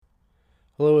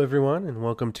Hello, everyone, and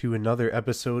welcome to another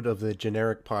episode of the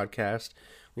Generic Podcast.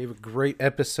 We have a great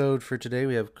episode for today.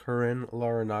 We have Karin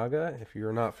Larranaga. If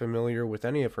you're not familiar with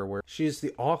any of her work, she is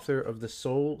the author of the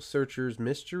Soul Searchers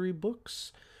mystery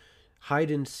books,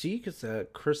 Hide and Seek, it's a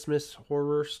Christmas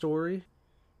horror story,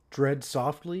 Dread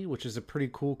Softly, which is a pretty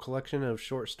cool collection of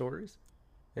short stories,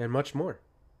 and much more.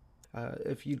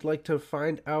 If you'd like to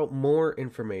find out more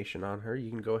information on her,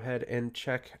 you can go ahead and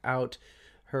check out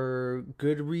her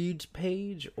Goodreads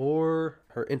page or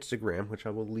her Instagram, which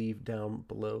I will leave down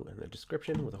below in the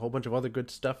description with a whole bunch of other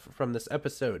good stuff from this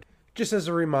episode. Just as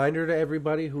a reminder to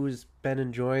everybody who's been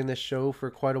enjoying this show for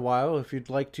quite a while, if you'd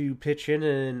like to pitch in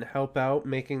and help out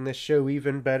making this show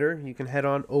even better, you can head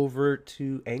on over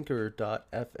to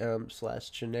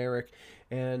anchor.fm/generic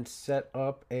and set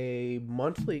up a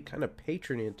monthly kind of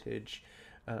patronage.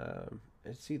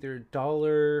 It's either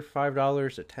 $1,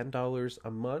 $5, or $10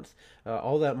 a month.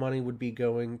 All that money would be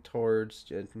going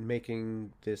towards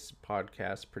making this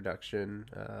podcast production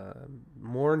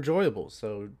more enjoyable.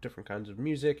 So different kinds of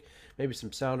music, maybe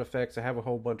some sound effects. I have a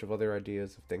whole bunch of other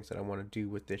ideas of things that I want to do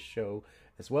with this show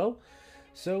as well.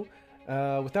 So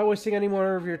without wasting any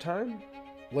more of your time,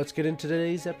 let's get into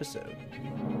today's episode.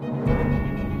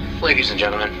 Ladies and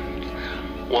gentlemen,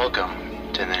 welcome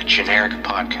to the Generic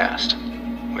Podcast,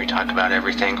 where we talk about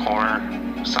everything horror,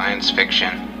 science fiction,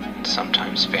 and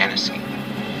sometimes fantasy.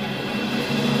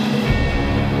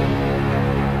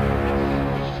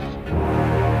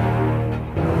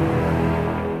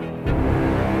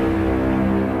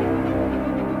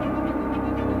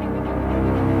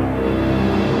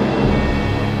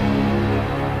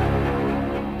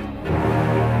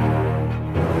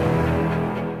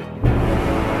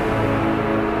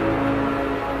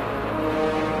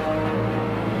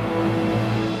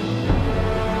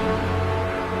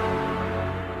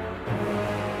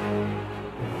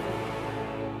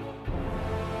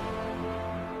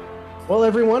 Well,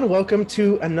 everyone, welcome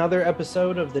to another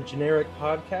episode of the Generic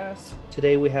Podcast.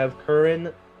 Today we have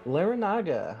Karin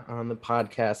Larranaga on the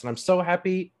podcast, and I'm so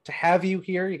happy to have you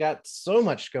here. You got so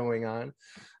much going on.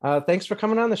 Thanks for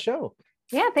coming on the show.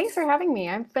 Yeah, thanks for having me.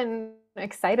 I've been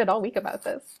excited all week about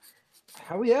this.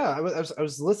 How I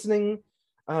was listening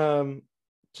to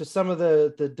some of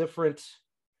the different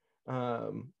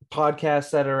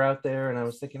podcasts that are out there, and I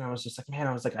was just like,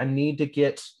 man, I need to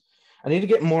get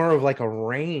more of like a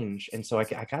range. And so I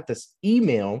got this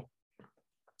email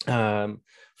from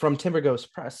Timber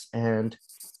Ghost Press, and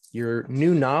your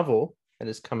new novel that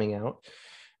is coming out.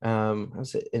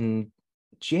 Was it in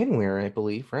January, I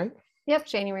believe, right? Yep,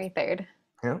 January 3rd.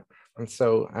 Yeah. And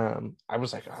so I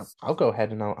was like, I'll go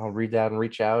ahead and I'll read that and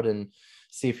reach out and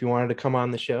see if you wanted to come on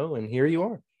the show. And here you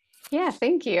are. Yeah,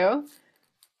 thank you.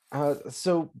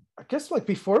 So I guess like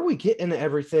before we get into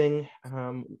everything,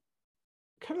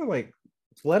 kind of like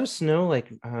let us know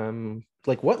like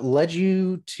what led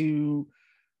you to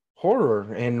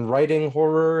horror and writing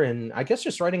horror, and I guess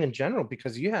just writing in general,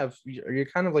 because you're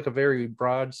kind of like a very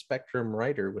broad spectrum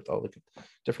writer with all the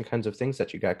different kinds of things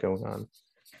that you got going on.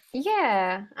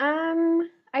 Yeah,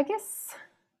 I guess,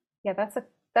 yeah, that's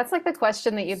like the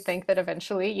question that you'd think that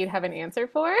eventually you'd have an answer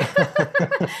for.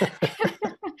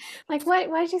 Like,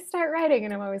 why'd you start writing?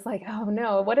 And I'm always like, oh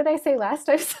no, what did I say last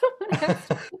time someone asked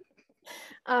me?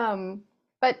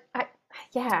 But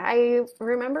I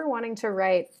remember wanting to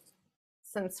write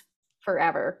since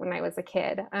forever when I was a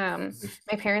kid. My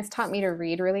parents taught me to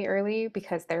read really early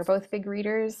because they're both big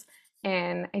readers.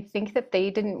 And I think that they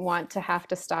didn't want to have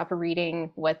to stop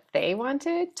reading what they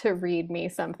wanted to read me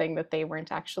something that they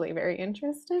weren't actually very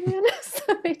interested in.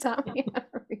 So they taught me how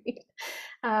to read.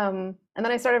 And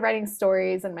then I started writing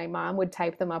stories, and my mom would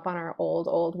type them up on our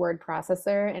old word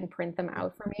processor and print them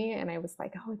out for me. And I was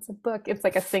like, oh, it's a book. It's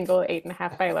like a single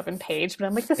 8.5 by 11 page, but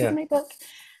I'm like, this is my book.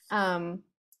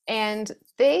 And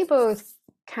they both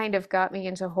kind of got me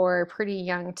into horror pretty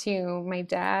young too. My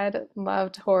dad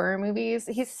loved horror movies.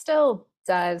 He still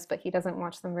does, but he doesn't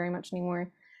watch them very much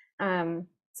anymore.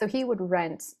 So he would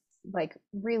rent like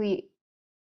really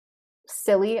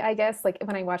silly, I guess. Like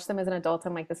when I watch them as an adult,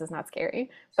 I'm like, this is not scary.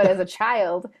 But as a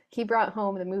child, he brought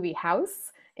home the movie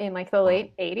House in like the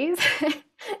late 80s.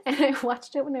 And I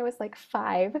watched it when I was like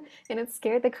 5, and it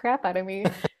scared the crap out of me.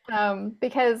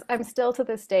 Because I'm still to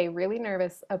this day really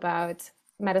nervous about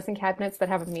medicine cabinets that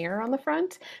have a mirror on the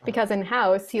front, because in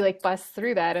House he like busts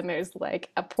through that and there's like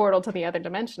a portal to the other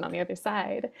dimension on the other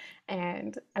side,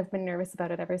 and I've been nervous about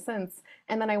it ever since.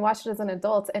 And then I watched it as an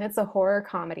adult, and it's a horror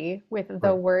comedy with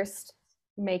the worst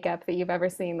makeup that you've ever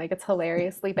seen. Like, it's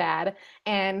hilariously bad,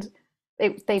 and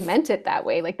they meant it that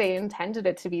way. Like, they intended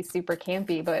it to be super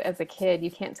campy, but as a kid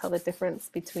you can't tell the difference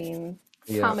between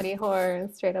Yeah. comedy horror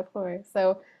and straight up horror.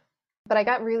 So, but I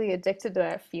got really addicted to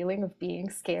that feeling of being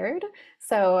scared.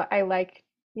 So I like,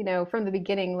 from the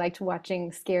beginning, liked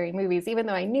watching scary movies. Even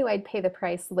though I knew I'd pay the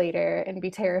price later and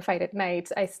be terrified at night,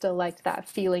 I still liked that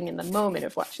feeling in the moment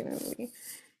of watching the movie.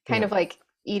 Kind Yeah. of like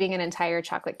eating an entire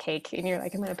chocolate cake and you're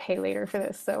like, I'm going to pay later for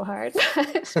this so hard.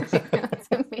 It's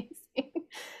amazing.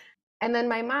 And then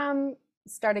my mom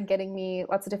started getting me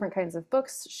lots of different kinds of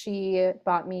books. She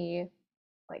bought me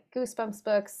like Goosebumps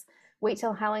books, Wait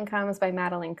Till Helen Comes by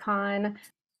Madeline Kahn,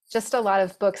 just a lot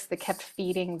of books that kept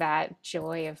feeding that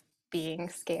joy of being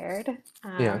scared.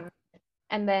 Yeah.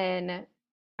 And then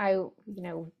I,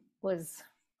 was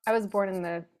I was born in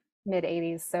the mid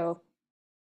 80s, so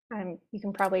you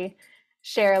can probably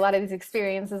share a lot of these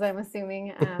experiences, I'm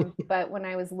assuming. But when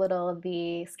I was little,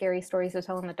 the scary stories to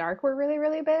tell in the dark were really,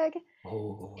 really big.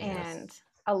 Oh, And yes.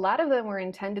 a lot of them were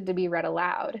intended to be read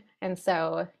aloud. And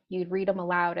so you'd read them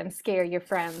aloud and scare your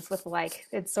friends with like,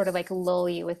 it's sort of like lull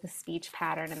you with the speech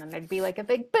pattern. And then there'd be like a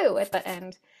big boo at the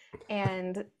end.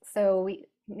 And so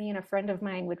me and a friend of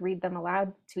mine would read them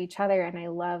aloud to each other, and I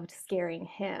loved scaring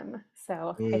him.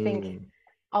 So I think Mm.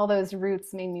 all those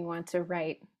roots made me want to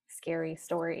write scary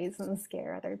stories and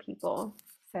scare other people.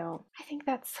 So I think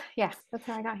that's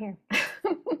how I got here.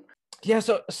 Yeah,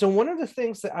 so one of the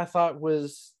things that I thought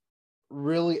was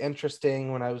really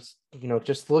interesting when I was,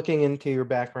 just looking into your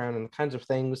background and the kinds of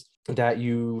things that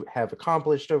you have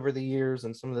accomplished over the years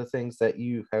and some of the things that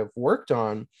you have worked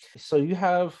on. So you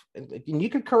have, and you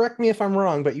could correct me if I'm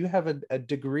wrong, but you have a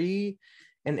degree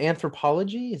in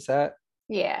anthropology. Is that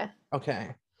Yeah.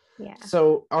 okay? Yeah.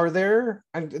 So are there,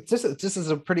 and this is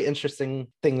a pretty interesting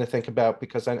thing to think about,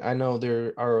 because I know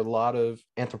there are a lot of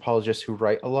anthropologists who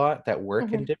write a lot that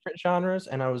work in Mhm. different genres.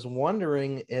 And I was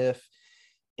wondering if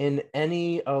in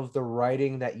any of the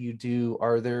writing that you do,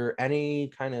 are there any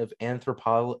kind of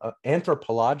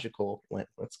anthropological,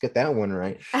 let's get that one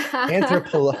right,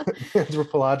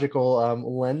 anthropological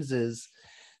lenses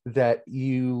that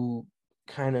you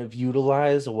kind of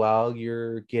utilize while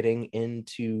you're getting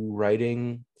into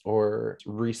writing or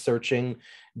researching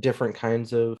different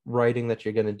kinds of writing that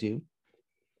you're going to do?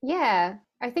 Yeah,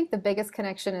 I think the biggest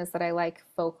connection is that I like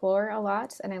folklore a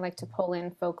lot, and I like to pull in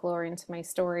folklore into my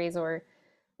stories, or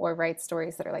write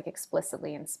stories that are like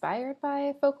explicitly inspired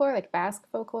by folklore, like Basque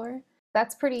folklore.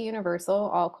 That's pretty universal.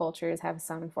 All cultures have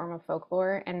some form of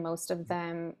folklore, and most of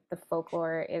them, the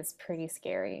folklore is pretty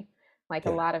scary. Like a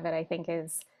Yeah. lot of it, I think,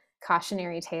 is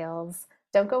cautionary tales.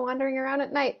 Don't go wandering around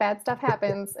at night. Bad stuff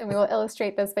happens. And we will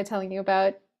illustrate this by telling you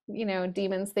about,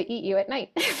 demons that eat you at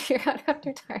night if you're out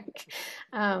after dark.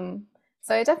 Um,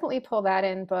 so I definitely pull that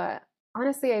in, but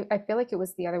honestly, I feel like it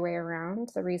was the other way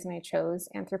around. The reason I chose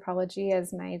anthropology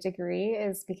as my degree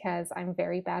is because I'm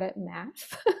very bad at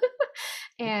math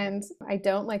and I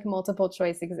don't like multiple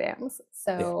choice exams. Yeah.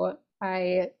 So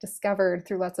I discovered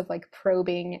through lots of like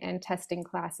probing and testing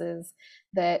classes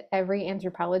that every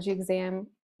anthropology exam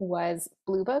was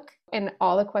blue book, and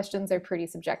all the questions are pretty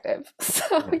subjective.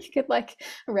 So Yeah. you could like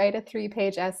write a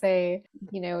 3-page essay,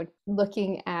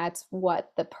 looking at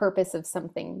what the purpose of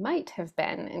something might have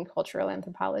been in cultural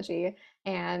anthropology.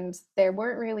 And there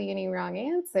weren't really any wrong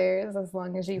answers as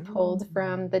long as you pulled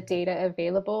from the data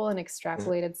available and Yeah.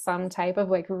 extrapolated some type of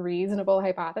like reasonable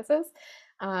hypothesis.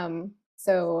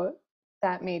 So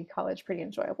that made college pretty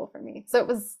enjoyable for me. So it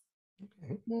was,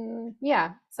 Okay.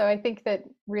 yeah. So I think that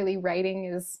really writing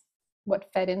is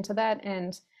what fed into that.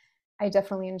 And I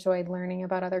definitely enjoyed learning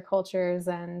about other cultures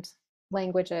and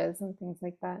languages and things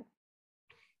like that.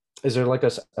 Is there like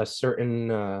a certain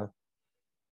I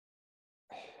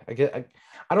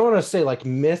don't want to say like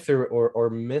myth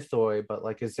or mythoi, but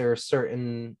like, is there a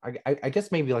certain, I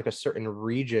guess maybe like a certain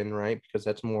region, right? Because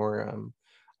that's more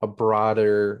a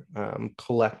broader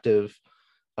collective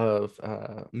of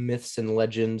myths and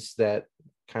legends that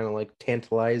kind of like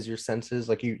tantalize your senses.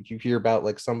 Like you hear about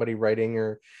like somebody writing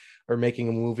or making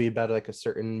a movie about like a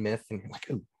certain myth, and you're like,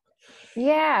 oh,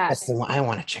 Yeah. that's the one, I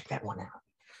want to check that one out.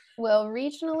 Well,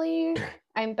 regionally,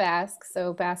 I'm Basque,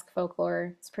 so Basque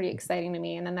folklore is pretty exciting to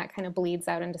me. And then that kind of bleeds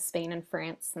out into Spain and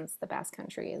France since the Basque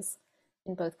country is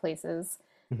in both places.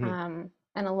 Mhm.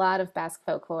 And a lot of Basque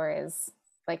folklore is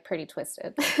like pretty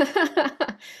twisted.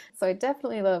 So I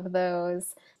definitely love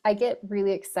those. I get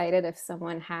really excited if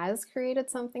someone has created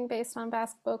something based on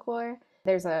Basque folklore.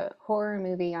 There's a horror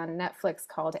movie on Netflix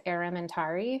called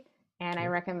Aramentari, and I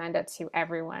recommend it to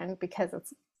everyone because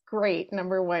it's great.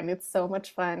 Number one, it's so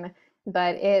much fun,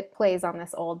 but it plays on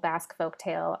this old Basque folk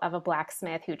tale of a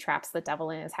blacksmith who traps the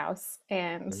devil in his house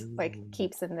and like Ooh.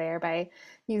 keeps him there by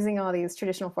using all these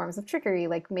traditional forms of trickery,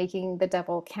 like making the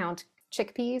devil count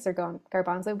chickpeas or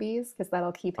garbanzo beans because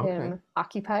that'll keep Okay. him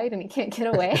occupied and he can't get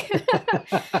away.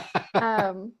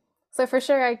 So for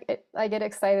sure, I get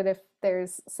excited if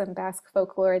there's some Basque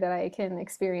folklore that I can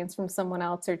experience from someone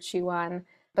else or chew on,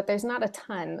 but there's not a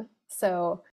ton.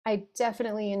 So I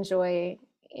definitely enjoy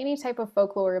any type of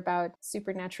folklore about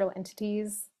supernatural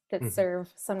entities that Mhm.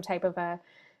 serve some type of a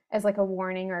as like a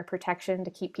warning or a protection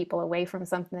to keep people away from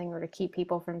something or to keep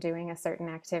people from doing a certain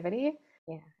activity.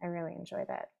 Yeah, I really enjoy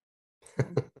that. So.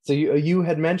 So you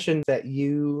had mentioned that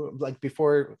you like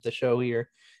before the show here,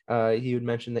 you had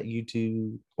mentioned that you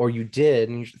do or you did,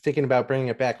 and you're thinking about bringing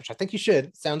it back, which I think you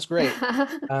should. Sounds great.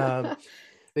 Um,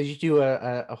 that you do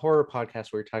a horror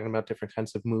podcast where you're talking about different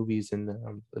kinds of movies and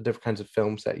the different kinds of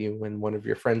films that you and one of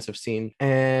your friends have seen.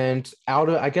 And out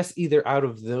of, I guess, either out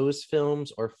of those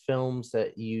films or films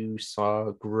that you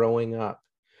saw growing up,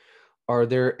 are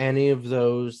there any of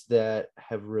those that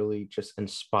have really just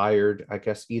inspired, I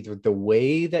guess, either the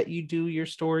way that you do your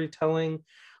storytelling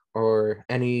or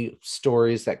any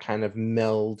stories that kind of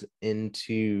meld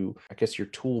into, I guess, your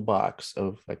toolbox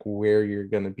of like where you're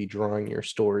going to be drawing your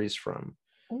stories from?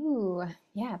 Ooh,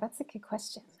 yeah, that's a good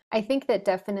question. I think that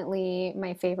definitely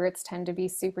my favorites tend to be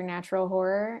supernatural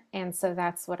horror, and so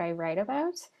that's what I write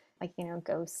about, like,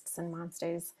 ghosts and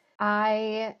monsters.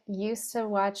 I used to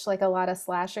watch like a lot of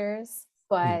slashers,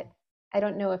 but Mm. I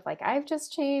don't know if like I've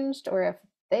just changed or if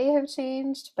they have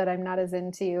changed, but I'm not as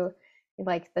into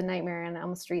like the Nightmare on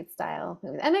Elm Street style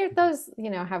movies. And those,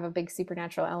 have a big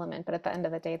supernatural element, but at the end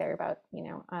of the day, they're about,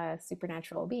 a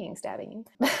supernatural being stabbing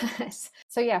you.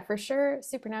 So yeah, for sure,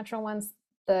 supernatural ones.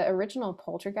 The original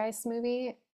Poltergeist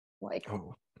movie, like,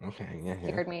 Oh, okay. Yeah, yeah.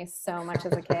 scared me so much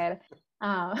as a kid.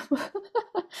 Um,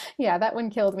 yeah, that one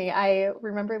killed me. I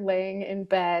remember laying in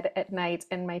bed at night,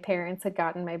 and my parents had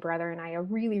gotten my brother and I a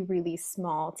really, really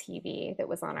small TV that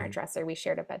was on our Mm. dresser. We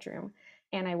shared a bedroom.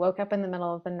 And I woke up in the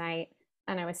middle of the night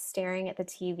and I was staring at the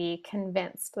TV,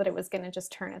 convinced that it was going to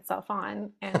just turn itself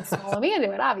on and swallow me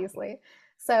into it, obviously.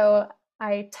 So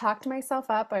I talked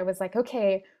myself up. I was like,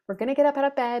 okay, we're going to get up out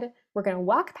of bed. We're going to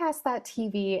walk past that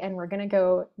TV and we're going to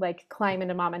go like climb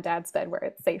into mom and dad's bed where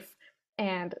it's safe.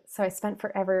 And so I spent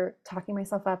forever talking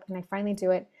myself up and I finally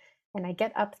do it. And I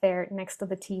get up there next to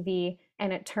the TV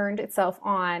and it turned itself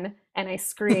on and I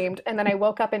screamed. And then I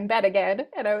woke up in bed again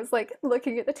and I was like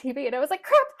looking at the TV and I was like,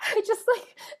 crap, I just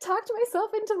like talked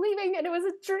myself into leaving and it was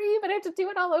a dream and I have to do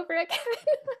it all over again.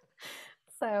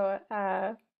 So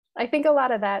I think a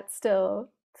lot of that still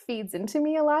feeds into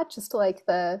me a lot, just like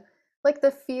the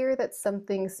fear that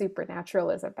something supernatural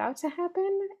is about to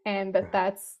happen and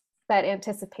that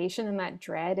anticipation and that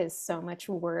dread is so much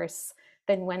worse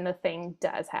than when the thing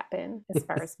does happen as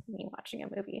far as me watching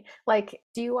a movie. Like,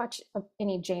 do you watch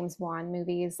any James Wan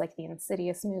movies, like the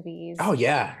Insidious Oh movies?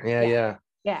 yeah, yeah, Yeah. yeah.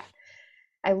 Yeah.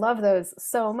 I love those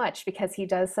so much because he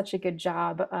does such a good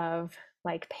job of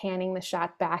like panning the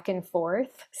shot back and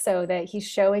forth so that he's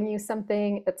showing you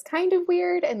something that's kind of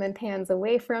weird and then pans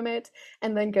away from it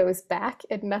and then goes back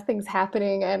and nothing's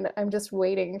happening and I'm just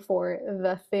waiting for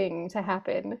the thing to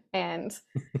happen and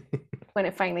when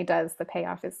it finally does the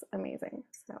payoff is amazing.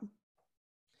 So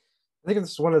I think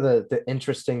it's one of the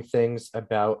interesting things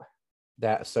about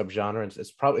that subgenre.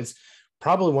 It's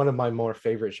probably one of my more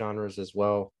favorite genres as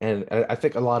well, and I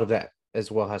think a lot of that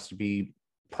as well has to be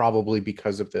probably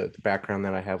because of the background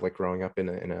that I have, like growing up in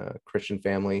a Christian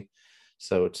family.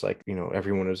 So it's like,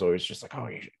 everyone is always just like, oh,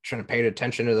 you shouldn't pay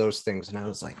attention to those things, and I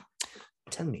was like,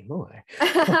 tell me more.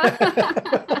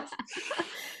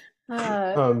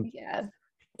 um, yeah.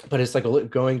 but it's like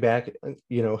going back,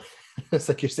 it's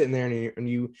like you're sitting there and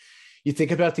you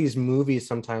think about these movies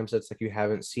sometimes that's like you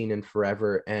haven't seen in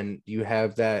forever, and you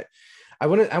have that. I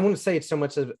wouldn't say it's so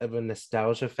much of a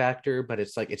nostalgia factor, but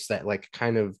it's that like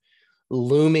kind of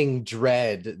looming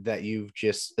dread that you've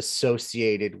just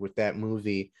associated with that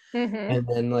movie. Hmm. And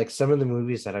then like some of the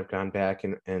movies that I've gone back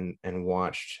and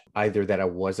watched, either that I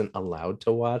wasn't allowed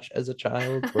to watch as a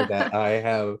child or that I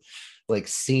have like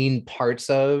seen parts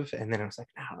of, and then I was like,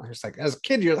 no, it's like as a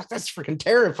kid, you're like, that's freaking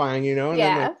terrifying, and then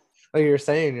Yeah. like you're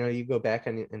saying, you go back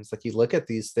and it's like you look at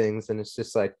these things and it's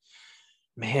just like,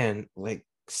 man, like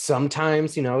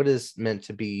sometimes, it is meant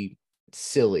to be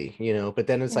silly, but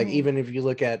then it's like, Hmm. even if you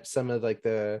look at some of like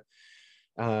the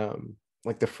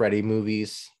Freddy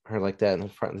movies or like that in the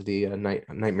front of the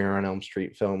Nightmare on Elm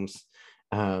Street films.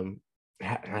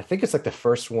 I think it's like the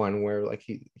first one where like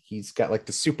he's got like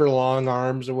the super long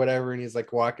arms or whatever, and he's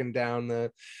like walking down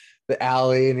the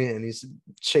alley and he's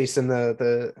chasing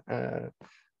the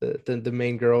the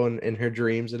main girl in her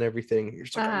dreams and everything. You're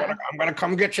just like, Uh-huh. I'm gonna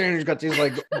come get you. And he's got these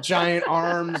like giant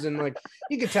arms, and like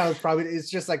you can tell it's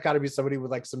just like got to be somebody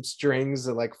with like some strings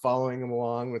and like following him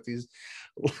along with these,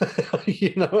 and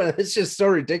it's just so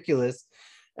ridiculous.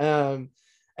 And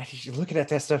you're looking at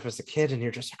that stuff as a kid, and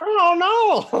you're just like,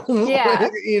 oh no, Yeah.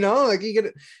 like you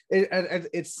get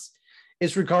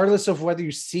it's regardless of whether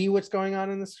you see what's going on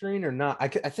in the screen or not. I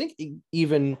think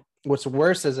even what's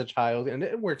worse as a child, and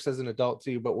it works as an adult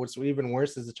too, but what's even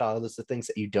worse as a child is the things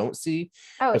that you don't see,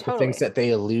 Oh, but the things totally. that they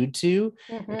allude to,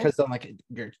 Mm-hmm. because I'm like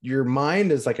your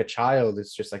mind is like a child.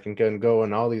 It's just like can go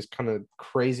in all these kind of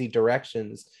crazy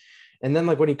directions. And then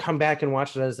like when you come back and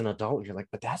watch it as an adult, you're like,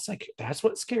 but that's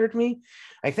what scared me.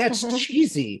 Like that's Mm-hmm.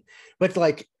 cheesy. But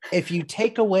like if you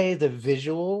take away the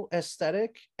visual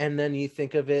aesthetic and then you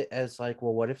think of it as like,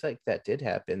 well, what if like that did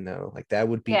happen though? Like that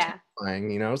would be Yeah.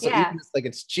 terrifying, So even Yeah. if like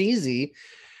it's cheesy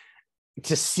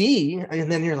to see,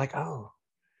 and then you're like, oh,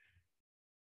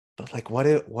 but like what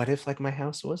if like my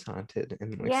house was haunted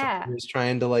and like somebody Yeah. was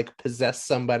trying to like possess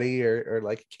somebody or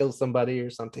like kill somebody or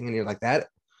something, and you're like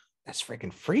that's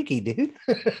freaking freaky, dude.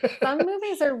 Some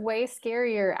movies are way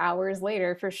scarier hours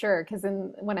later for sure. Because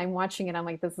when I'm watching it, I'm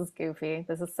like, this is goofy.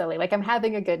 This is silly. Like I'm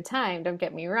having a good time, don't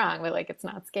get me wrong, but like it's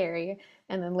not scary.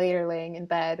 And then later laying in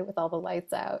bed with all the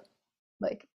lights out,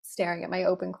 like staring at my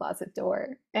open closet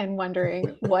door and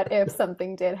wondering what if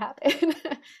something did happen.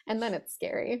 And then it's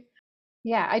scary.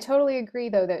 Yeah, I totally agree,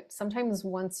 though, that sometimes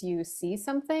once you see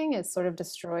something, it sort of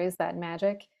destroys that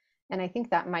magic. And I think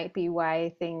that might be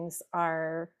why things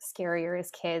are scarier as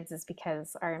kids, is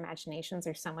because our imaginations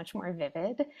are so much more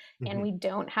vivid and Mhm. we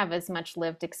don't have as much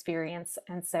lived experience.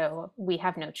 And so we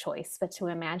have no choice but to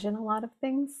imagine a lot of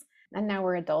things. And now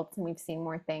we're adults and we've seen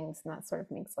more things, and that sort of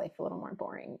makes life a little more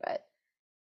boring. But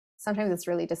sometimes it's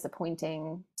really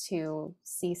disappointing to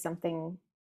see something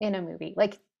in a movie.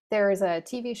 Like there is a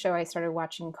TV show I started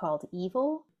watching called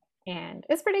Evil, and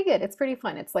it's pretty good. It's pretty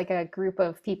fun. It's like a group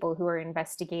of people who are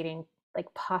investigating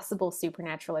like possible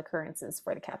supernatural occurrences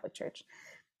for the Catholic Church.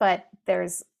 But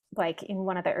there's like in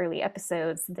one of the early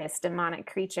episodes this demonic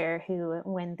creature who,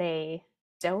 when they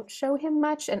don't show him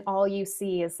much and all you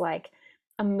see is like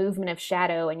a movement of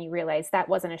shadow, and you realize that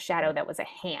wasn't a shadow, that was a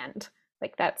hand.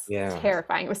 Like that's Yeah.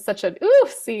 terrifying. It was such an ooh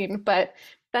scene. But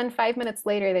then 5 minutes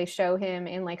later, they show him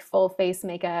in like full face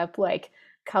makeup, like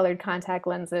colored contact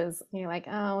lenses. And you're like,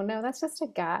 oh no, that's just a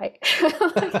guy.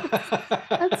 Like,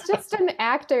 that's just an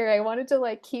actor. I wanted to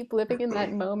like keep living in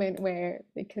that moment where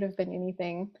it could have been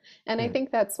anything. And I Yeah.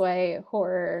 think that's why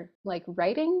horror like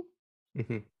writing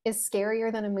Mhm. is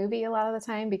scarier than a movie a lot of the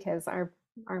time, because our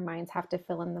minds have to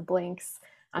fill in the blanks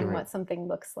on Right. what something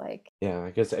looks like. Yeah,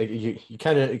 I guess you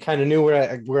kind of knew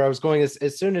where I was going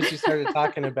as soon as you started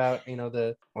talking about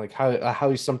the like how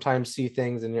you sometimes see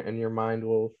things and your mind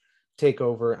will take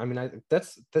over. I mean,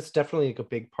 that's definitely like a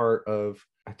big part of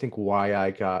I think why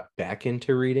I got back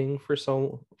into reading for as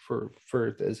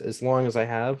long as I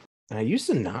have. I used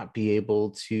to not be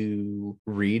able to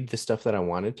read the stuff that I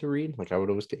wanted to read. Like I would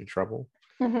always get in trouble.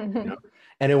 you know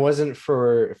and it wasn't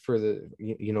for the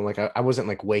like I wasn't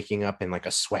like waking up in like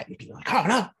a sweat and being like, oh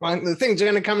no, the things are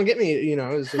gonna come and get me.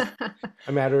 It's just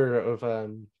a matter of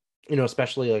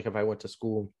especially like if I went to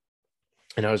school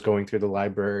and I was going through the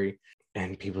library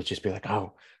and people just be like,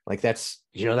 oh, like that's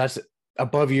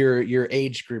above your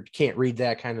age group, you can't read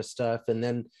that kind of stuff. And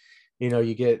then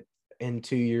you get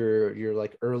into your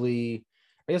like early,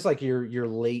 I guess like your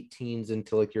late teens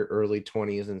into like your early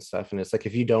 20s and stuff, and it's like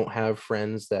if you don't have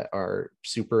friends that are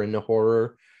super into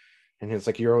horror, and it's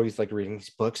like you're always like reading these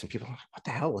books and people are like, what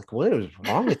the hell, like what is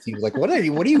wrong with you, like what are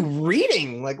you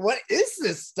reading, like what is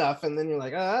this stuff? And then you're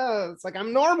like, it's like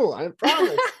I'm normal, I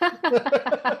promise.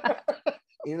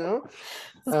 you know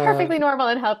It's uh perfectly normal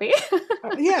and healthy.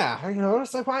 yeah,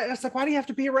 it's like why do you have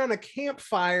to be around a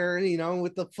campfire,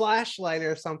 with the flashlight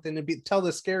or something to tell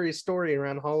the scary story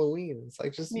around Halloween? It's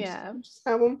like Yeah. just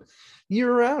have them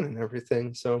year round and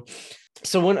everything. So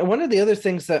one of the other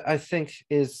things that I think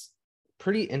is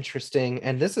pretty interesting,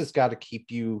 and this has got to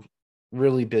keep you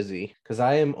really busy, because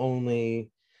I am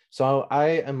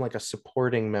like a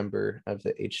supporting member of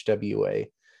the HWA,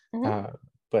 Mhm. uh,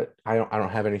 but I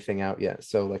don't have anything out yet,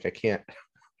 so like I can't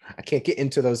get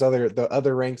into the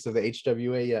other ranks of the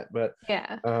HWA yet. But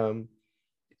Yeah.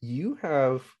 you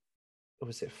have,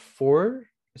 was it four?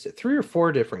 Is it three or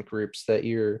four different groups that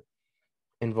you're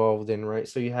involved in, right?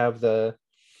 So you have so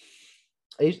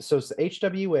it's the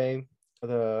HWA,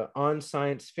 the On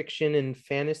Science Fiction and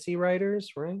Fantasy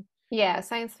Writers, right? Yeah,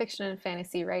 Science Fiction and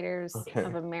Fantasy Writers of Okay.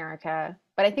 America.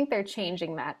 But I think they're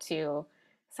changing that to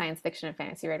Science Fiction and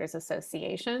Fantasy Writers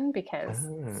Association because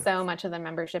Ah, so much of the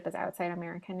membership is outside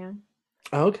America now.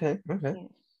 okay, okay.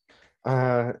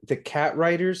 Yeah. The Cat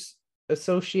Writers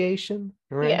Association,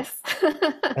 right? Yes.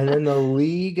 And then the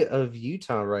League of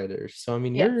Utah Writers. So I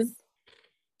mean, you're Yes.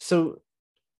 so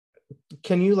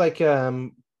can you like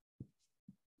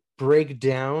break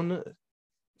down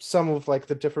some of like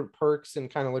the different perks and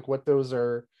kind of like what those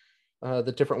are,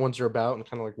 the different ones are about, and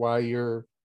kind of like why you're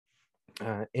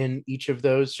in each of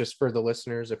those, just for the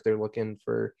listeners if they're looking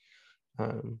for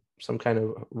some kind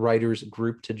of writers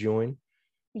group to join.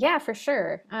 Yeah, for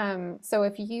sure. So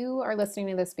if you are listening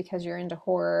to this because you're into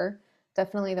horror,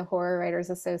 definitely the Horror Writers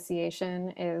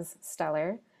Association is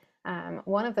stellar.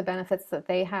 One of the benefits that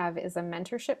they have is a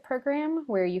mentorship program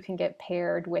where you can get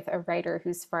paired with a writer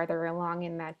who's farther along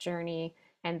in that journey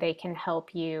and they can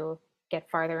help you get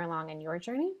farther along in your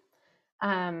journey.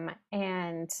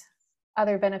 And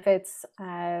other benefits,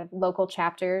 local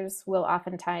chapters will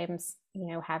oftentimes,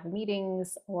 have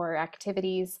meetings or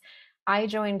activities. I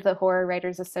joined the Horror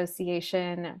Writers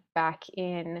Association back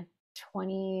in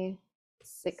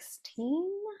 2016,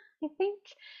 I think,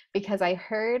 because I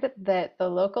heard that the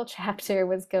local chapter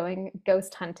was going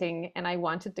ghost hunting and I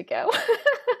wanted to go.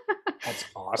 That's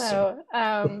awesome.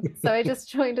 So I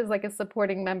just joined as like a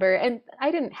supporting member, and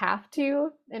I didn't have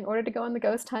to in order to go on the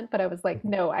ghost hunt, but I was like,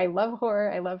 no, I love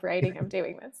horror, I love writing, I'm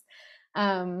doing this.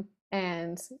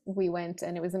 And we went,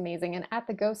 and it was amazing. And at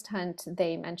the ghost hunt,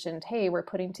 they mentioned, hey, we're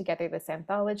putting together this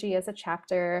anthology as a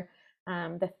chapter.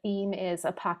 The theme is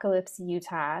Apocalypse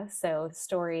Utah, so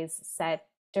stories set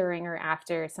during or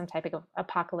after some type of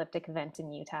apocalyptic event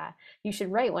in Utah. You should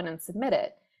write one and submit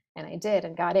it. And I did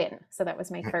and got in. So that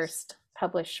was my Nice. first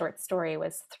published short story,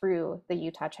 was through the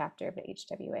Utah chapter of the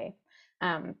HWA.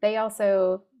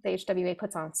 The HWA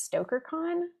puts on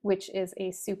StokerCon, which is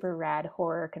a super rad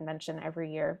horror convention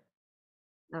every year.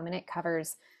 And it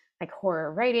covers like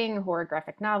horror writing, horror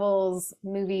graphic novels,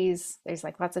 movies. There's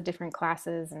like lots of different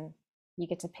classes, and you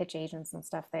get to pitch agents and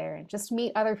stuff there and just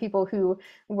meet other people who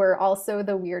were also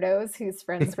the weirdos whose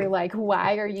friends were like,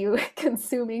 why are you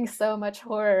consuming so much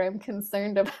horror? I'm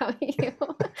concerned about you.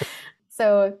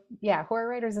 So yeah, Horror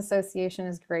Writers Association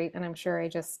is great, and I'm sure I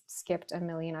just skipped a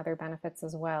million other benefits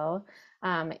as well.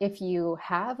 If you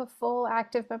have a full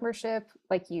active membership,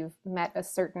 like you've met a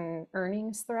certain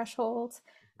earnings threshold,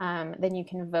 then you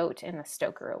can vote in the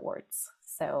Stoker Awards.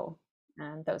 So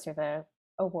those are the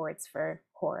awards for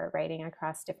horror writing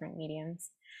across different mediums.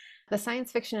 The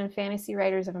Science Fiction and Fantasy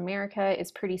Writers of America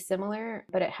is pretty similar,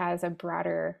 but it has a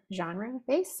broader genre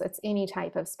base. It's any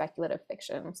type of speculative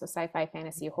fiction, so sci-fi,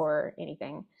 fantasy, horror,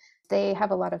 anything. They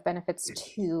have a lot of benefits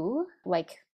too,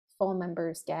 like full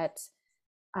members get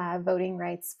voting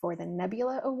rights for the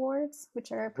Nebula Awards,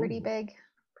 which are a Ooh, pretty big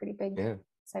yeah.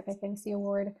 sci-fi fantasy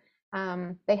award.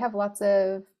 They have lots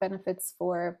of benefits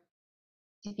for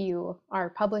if you are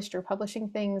published or publishing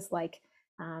things, like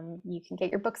you can get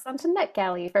your books onto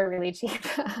NetGalley for really cheap.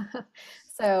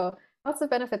 So lots of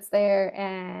benefits there,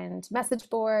 and message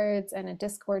boards and a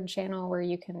Discord channel where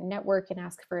you can network and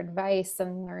ask for advice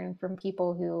and learn from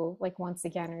people who, like, once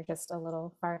again, are just a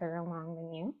little farther along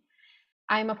than you.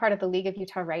 I'm a part of the League of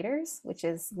Utah Writers, which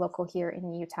is local here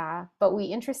in Utah, but we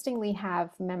interestingly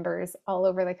have members all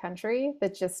over the country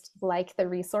that just like the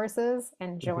resources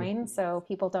and Mhm. join, so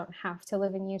people don't have to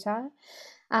live in Utah.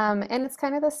 And it's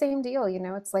kind of the same deal,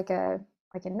 it's like a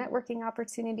networking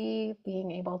opportunity,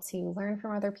 being able to learn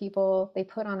from other people. They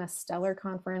put on a stellar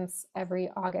conference every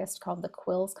August called the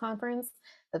Quills Conference.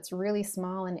 That's really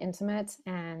small and intimate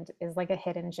and is like a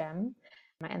hidden gem.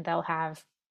 And they'll have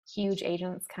huge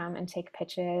agents come and take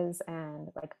pitches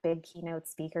and like big keynote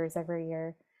speakers every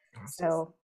year. Awesome.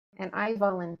 So, and I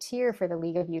volunteer for the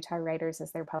League of Utah Writers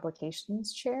as their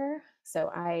publications chair.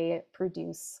 So I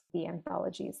produce the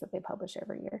anthologies that they publish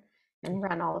every year and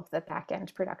run all of the back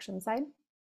end production side.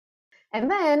 And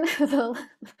then the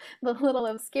little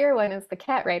obscure one is the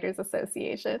Cat Writers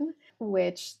Association,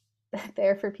 which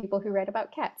they're for people who write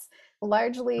about cats,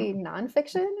 largely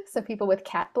nonfiction. So people with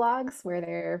cat blogs where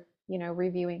they're,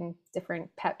 reviewing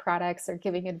different pet products or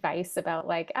giving advice about,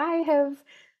 like, I have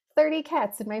 30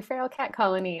 cats in my feral cat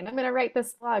colony, and I'm going to write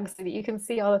this blog so that you can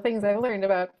see all the things I've learned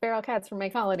about feral cats from my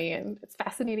colony, and it's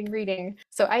fascinating reading.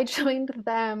 So I joined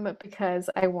them because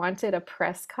I wanted a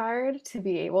press card to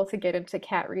be able to get into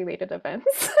cat related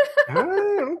events.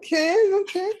 Okay,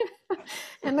 okay.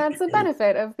 And that's a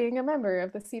benefit of being a member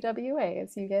of the CWA,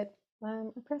 is you get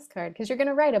a press card because you're going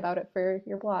to write about it for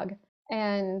your blog.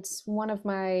 And one of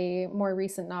my more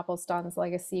recent novels, Dawn's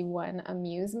Legacy, won a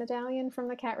Muse medallion from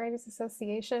the Cat Writers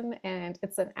Association, and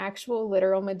it's an actual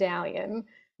literal medallion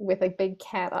with a big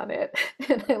cat on it,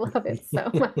 and I love it so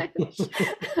much.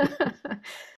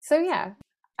 So yeah,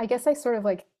 I guess I sort of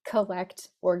like collect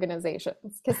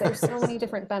organizations because there's so many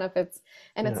different benefits,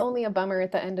 and it's Yeah. only a bummer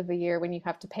at the end of the year when you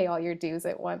have to pay all your dues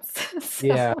at once.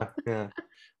 Yeah, So yeah.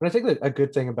 But I think that a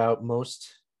good thing about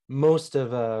most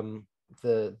of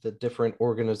the different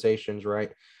organizations,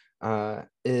 right,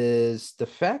 is the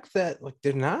fact that like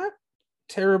they're not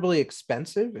terribly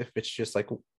expensive if it's just like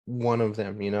one of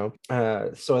them, you know.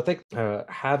 So I think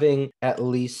having at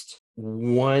least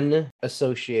one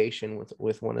association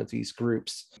with one of these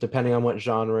groups, depending on what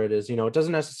genre it is, you know, it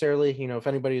doesn't necessarily, you know, if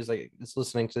anybody is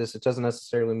listening to this, it doesn't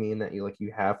necessarily mean that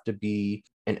you have to be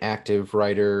an active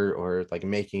writer or like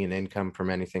making an income from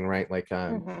anything, right?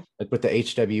 mhm. Like with the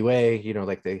HWA, you know,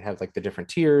 like they have like the different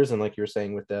tiers, and like you were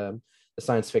saying with the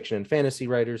Science Fiction and Fantasy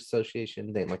Writers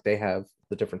Association, they have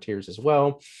the different tiers as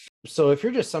well. So if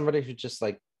you're just somebody who just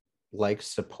like likes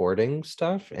supporting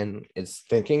stuff and is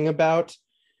thinking about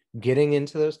getting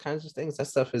into those kinds of things, that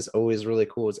stuff is always really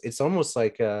cool. It's almost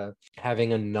like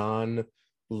having a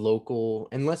non-local,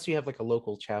 unless you have like a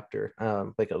local chapter,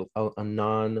 like a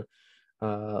non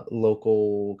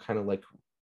local kind of like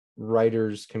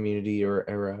writers community or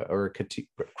a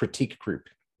critique group,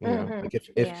 you know, Mhm. like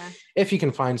Yeah. if you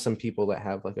can find some people that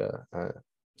have like a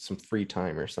some free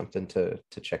time or something to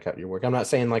check out your work. I'm not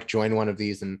saying like join one of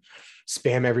these and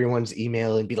spam everyone's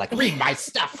email and be like, read my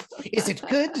stuff, is it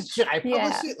good, should I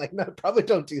publish Yeah. it? Like, no, probably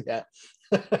don't do that.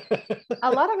 A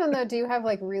lot of them though do have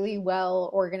like really well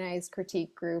organized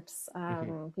critique groups,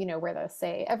 Mhm. where they'll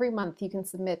say every month you can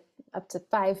submit up to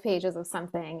 5 pages of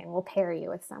something and we'll pair you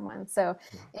with someone. So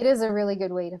it is a really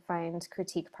good way to find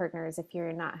critique partners if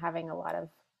you're not having a lot of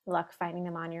luck finding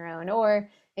them on your own, or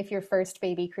if your first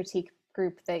baby critique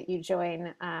group that you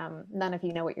join, none of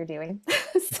you know what you're doing.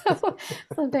 So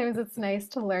sometimes it's nice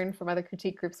to learn from other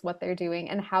critique groups what they're doing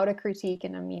and how to critique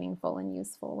in a meaningful and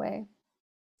useful way.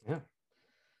 Yeah.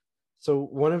 So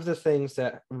one of the things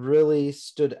that really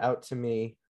stood out to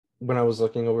me when I was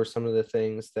looking over some of the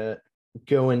things that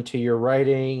go into your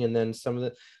writing, and then some of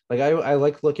the like I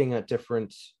like looking at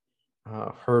different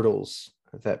hurdles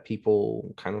that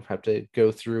people kind of have to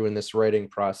go through in this writing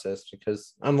process,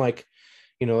 because unlike,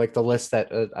 you know, like the list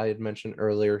that I had mentioned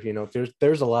earlier, you know,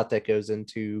 there's a lot that goes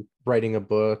into writing a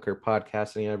book or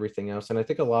podcasting and everything else. And I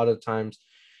think a lot of times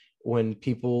when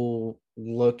people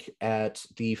look at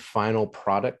the final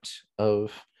product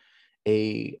of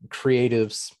a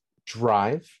creative's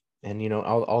drive, and you know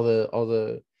all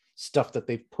the stuff that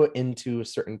they've put into a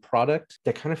certain product,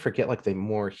 they kind of forget like the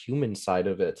more human side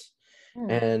of it.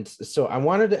 Hmm. And so I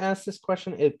wanted to ask this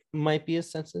question. It might be a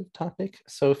sensitive topic,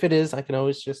 so if it is, I can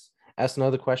always just ask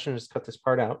another question and just cut this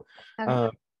part out. Okay. uh,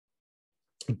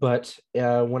 but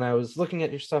when I was looking at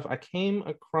your stuff, I came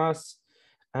across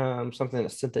something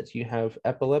that said that you have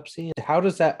epilepsy. How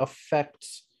does that affect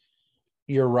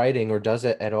your writing, or does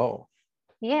it at all?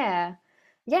 Yeah.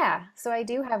 Yeah. So I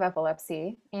do have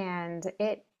epilepsy, and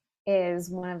it is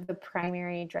one of the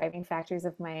primary driving factors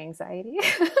of my anxiety.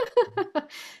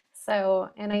 So,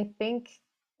 and I think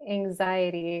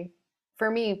anxiety,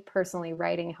 for me personally,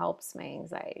 writing helps my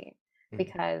anxiety Mhm.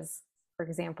 because, for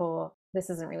example, this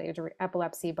isn't related to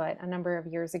epilepsy, but a number of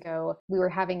years ago, we were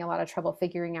having a lot of trouble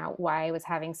figuring out why I was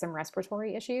having some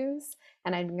respiratory issues.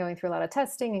 And I'd been going through a lot of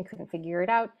testing and couldn't figure it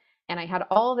out. And I had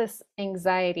all this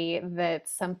anxiety that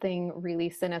something really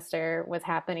sinister was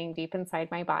happening deep inside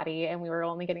my body, and we were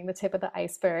only getting the tip of the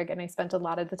iceberg. And I spent a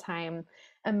lot of the time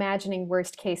imagining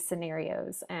worst case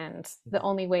scenarios. And the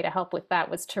only way to help with that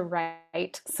was to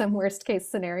write some worst case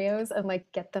scenarios and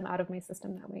like get them out of my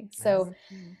system that way. So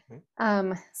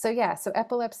Okay. so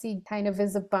epilepsy kind of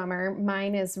is a bummer.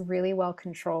 Mine is really well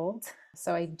controlled.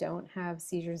 So I don't have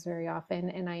seizures very often.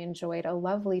 And I enjoyed a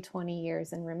lovely 20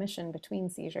 years in remission between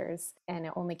seizures. And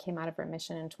it only came out of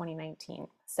remission in 2019.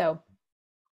 So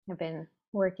I've been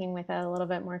working with it a little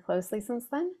bit more closely since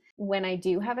then. When I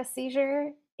do have a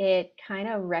seizure, it kind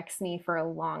of wrecks me for a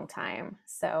long time.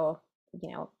 So,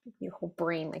 your whole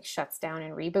brain like shuts down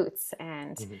and reboots.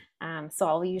 And Mhm. so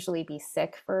I'll usually be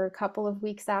sick for a couple of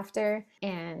weeks after.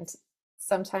 And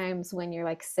sometimes when you're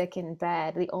like sick in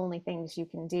bed, the only things you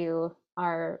can do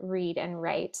are read and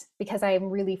write because I'm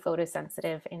really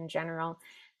photosensitive in general.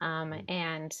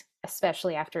 And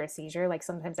especially after a seizure, like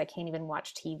sometimes I can't even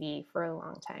watch TV for a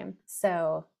long time.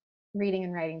 So reading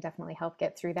and writing definitely help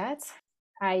get through that.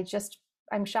 I just,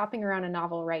 I'm shopping around a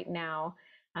novel right now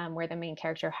where the main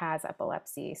character has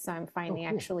epilepsy. So I'm Oh, finally cool.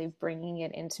 actually bringing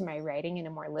it into my writing in a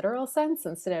more literal sense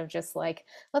instead of just like,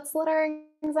 let's let our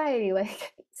anxiety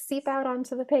like seep out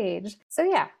onto the page. So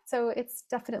yeah, so it's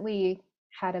definitely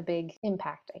had a big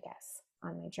impact, I guess.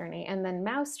 on my journey. And then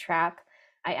Mousetrap,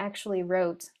 I actually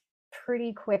wrote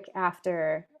pretty quick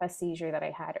after a seizure that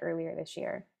I had earlier this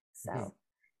year. Mhm.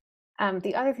 So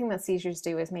the other thing that seizures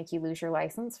do is make you lose your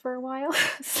license for a while.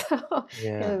 So,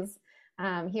 Yeah. because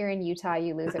here in Utah,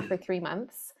 you lose it for 3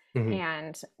 months. Mhm.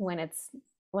 And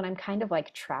when I'm kind of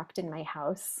like trapped in my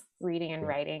house, reading and Yeah.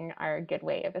 writing are a good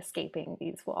way of escaping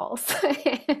these walls.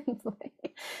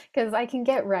 Because I can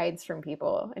get rides from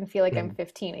people and feel like I'm Mhm.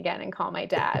 15 again and call my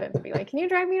dad and be like, "Can you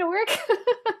drive me to work?"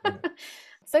 Yeah.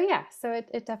 So yeah, so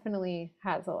it definitely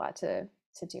has a lot to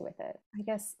do with it. I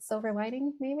guess silver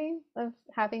lining maybe of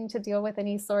having to deal with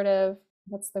any sort of,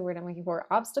 what's the word I'm looking for,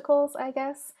 obstacles, I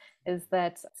guess, is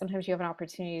that sometimes you have an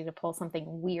opportunity to pull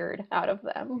something weird out of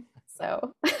them.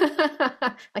 So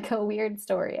like a weird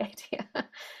story idea.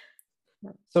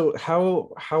 So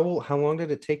how long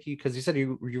did it take you? Because you said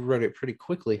you wrote it pretty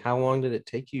quickly. How long did it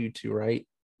take you to write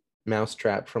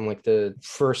Mousetrap from like the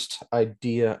first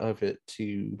idea of it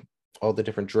to all the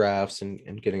different drafts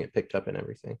and getting it picked up and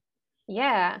everything?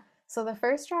 Yeah. So the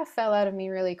first draft fell out of me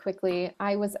really quickly.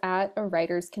 I was at a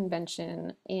writers'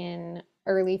 convention in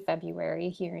early February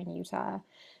here in Utah,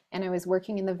 and I was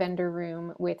working in the vendor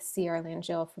room with C.R.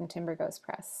 Langille from Timber Ghost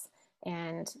Press.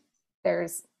 And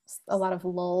there's a lot of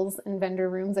lulls in vendor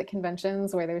rooms at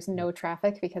conventions where there's no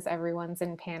traffic because everyone's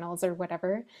in panels or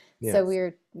whatever. Yeah. So we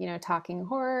were, talking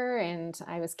horror, and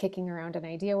I was kicking around an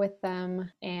idea with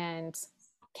them and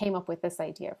came up with this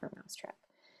idea for Mousetrap.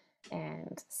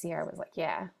 And Sierra was like,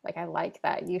 "Yeah, like I like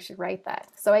that. You should write that."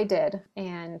 So I did.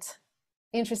 And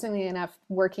interestingly enough,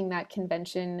 working that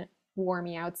convention wore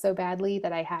me out so badly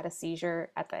that I had a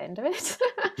seizure at the end of it.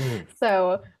 Mhm.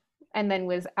 So, and then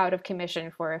was out of commission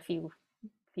for a few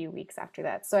weeks after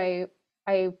that. So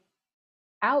I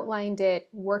outlined it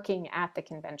working at the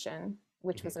convention,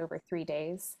 which Mhm. was over 3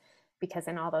 days, because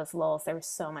in all those lulls, there was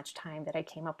so much time that I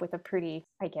came up with a pretty,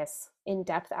 I guess, in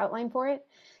depth outline for it.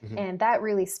 Mhm. And that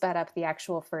really sped up the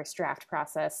actual first draft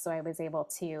process. So I was able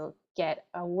to get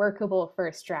a workable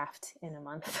first draft in a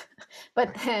month.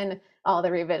 But then all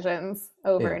the revisions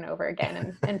over Yeah. and over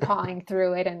again, and pawing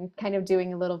through it and kind of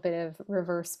doing a little bit of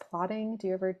reverse plotting. Do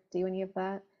you ever do any of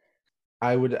that?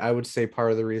 I would say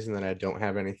part of the reason that I don't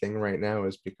have anything right now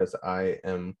is because I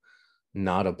am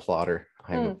not a plotter.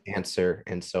 I'm a Mm, pantser,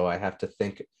 and so I have to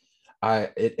think.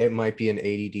 It might be an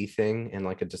ADD thing and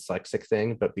like a dyslexic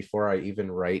thing, but before I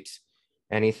even write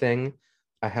anything,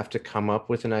 I have to come up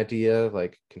with an idea,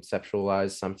 like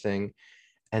conceptualize something,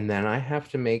 and then I have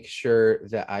to make sure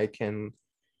that I can.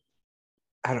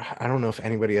 I don't know if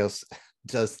anybody else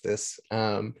does this.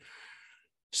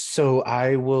 So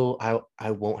I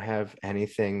won't have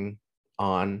anything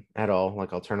on at all.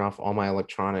 Like I'll turn off all my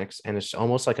electronics, and it's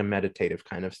almost like a meditative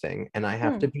kind of thing. And I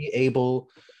have mm, to be able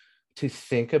to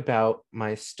think about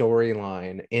my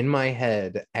storyline in my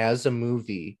head as a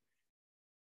movie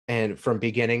and from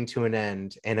beginning to an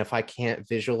end. And if I can't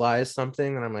visualize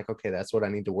something, then I'm like, okay, that's what I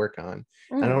need to work on.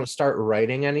 And I mm. don't start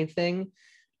writing anything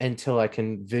until I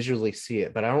can visually see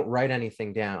it. But I don't write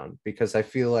anything down because I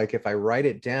feel like if I write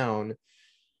it down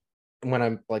when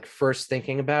I'm like first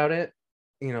thinking about it,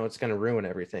 it's going to ruin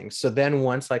everything. So then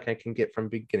once like I can get from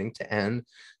beginning to end,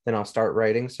 then I'll start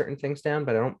writing certain things down,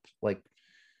 but I don't like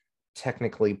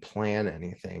technically plan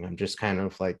anything. I'm just kind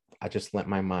of like I just let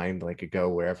my mind like go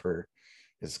wherever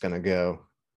it's gonna go.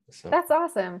 So That's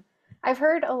awesome. I've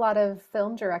heard a lot of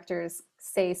film directors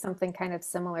say something kind of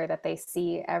similar, that they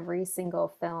see every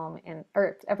single film in,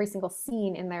 or every single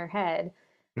scene in their head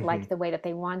mhm. like the way that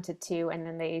they want it to, and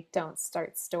then they don't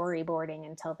start storyboarding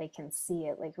until they can see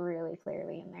it like really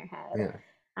clearly in their head.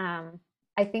 Yeah. Um,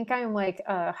 I think I'm like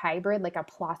a hybrid, like a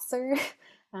plotzer,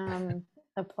 um,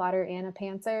 a plotter and a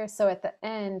pantser. So at the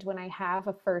end, when I have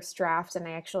a first draft and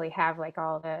I actually have like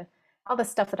all the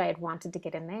stuff that I had wanted to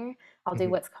get in there, I'll do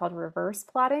Mhm. what's called reverse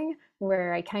plotting,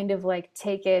 where I kind of like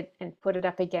take it and put it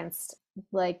up against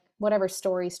like whatever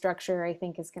story structure I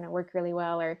think is going to work really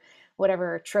well, or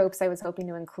whatever tropes I was hoping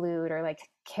to include, or like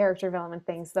character development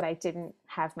things that I didn't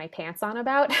have my pants on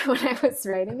about when I was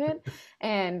writing it,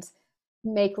 and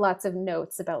make lots of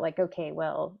notes about like, okay,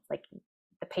 well, like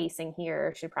the pacing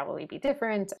here should probably be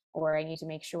different, or I need to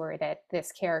make sure that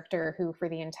this character, who for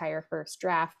the entire first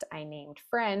draft I named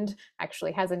Friend,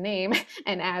 actually has a name,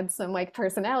 and add some like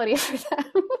personality for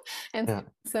them and Yeah.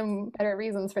 some better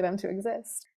reasons for them to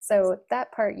exist. So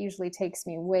that part usually takes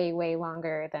me way, way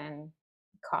longer than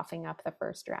coughing up the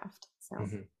first draft. So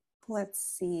Mhm. let's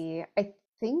see. I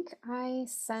think I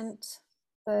sent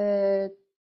the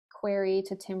query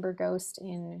to Timber Ghost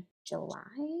in June,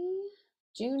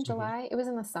 Mhm. July. It was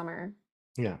in the summer.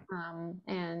 Yeah.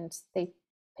 And they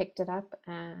picked it up,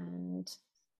 and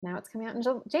now it's coming out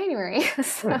in January.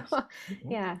 So Nice.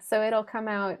 yeah, so it'll come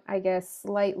out, I guess,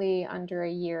 slightly under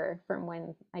a year from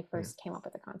when I Yeah. first came up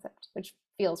with the concept, which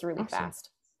feels really Awesome. fast.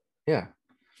 Yeah.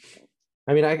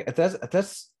 I mean,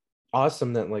 that's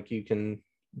awesome that like you can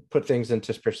put things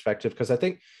into perspective, because I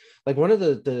think like one of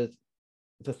the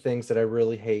things that I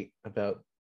really hate about,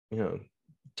 you know,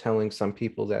 telling some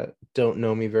people that don't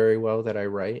know me very well that I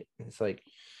write, it's like,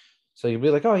 so you'll be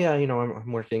like, oh yeah, you know,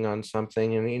 I'm working on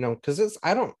something, and you know, because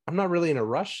I'm not really in a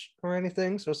rush or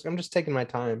anything, so I'm just taking my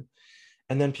time.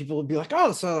 And then people would be like,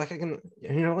 oh, so like I can,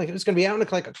 you know, like it's gonna be out in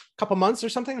like a couple months or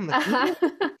something. I'm like,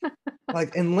 Uh-huh.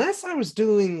 like unless I was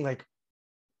doing like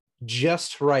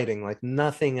just writing, like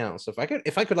nothing else. If I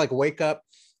could like wake up,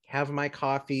 have my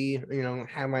coffee, you know,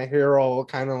 have my hair all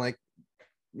kind of like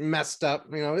messed up,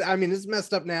 you know, I mean it's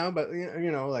messed up now, but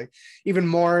you know, like even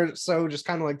more so just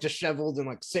kind of like disheveled and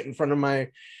like sit in front of my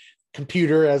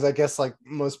computer, as I guess like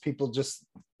most people just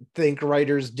think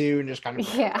writers do, and just kind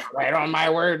of Yeah. write on my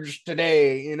words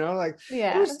today, you know, like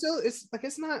Yeah. it's like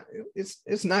it's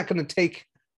not going to take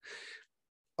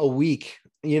a week,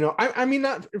 you know. I mean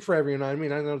not for everyone. I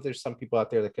mean I know there's some people out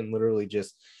there that can literally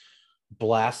just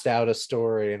blast out a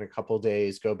story in a couple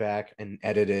days, go back and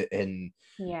edit it and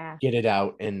Yeah. get it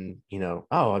out, and you know,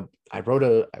 oh, I wrote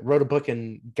a book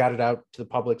and got it out to the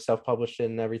public, self-published it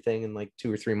and everything in like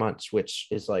 2 or 3 months, which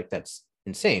is like that's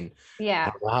insane. I Yeah.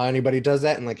 don't know how anybody does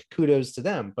that, and like kudos to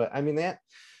them. But I mean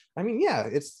yeah,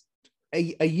 it's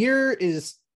a year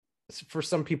is for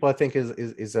some people I think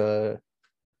is a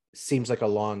seems like a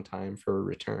long time for a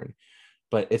return,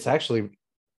 but it's actually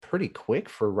pretty quick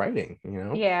for writing, you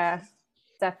know. Yeah,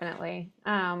 definitely.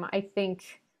 I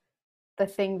think the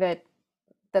thing that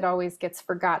always gets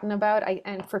forgotten about,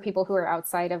 and for people who are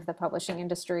outside of the publishing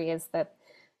industry, is that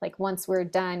like once we're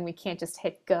done, we can't just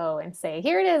hit go and say,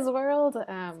 "Here it is, world."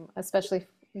 Especially,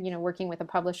 you know, working with a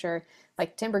publisher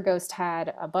like Timber Ghost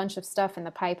had a bunch of stuff in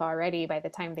the pipe already by the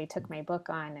time they took my book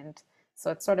on, and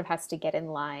so it sort of has to get in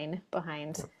line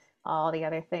behind all the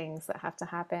other things that have to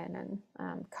happen,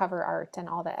 and cover art and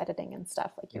all the editing and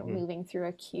stuff. Like you're Mhm. moving through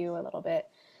a queue a little bit.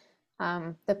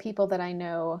 The people that I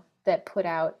know that put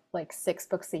out like 6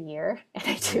 books a year, and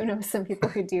I do know some people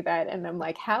who do that, and I'm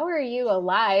like, how are you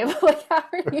alive? Like, how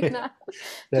are you not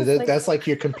just like, That's like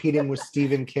you're competing with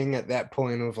Stephen King at that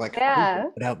point of like, who can yeah,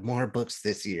 put out more books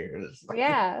this year? It's like,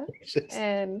 yeah. it's just,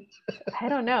 And I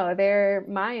don't know, their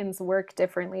minds work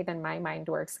differently than my mind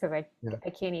works, because yeah.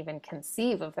 I can't even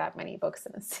conceive of that many books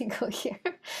in a single year.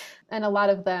 And a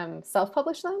lot of them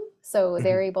self-publish them, so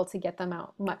they're Mhm. able to get them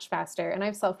out much faster. And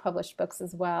I've self-published books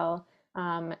as well.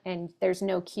 And there's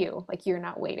no queue, like you're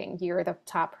not waiting. You're the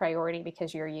top priority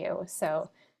because you're you. So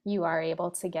you are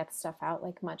able to get stuff out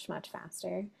like much, much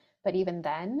faster. But even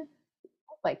then,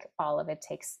 like all of it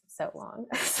takes so long.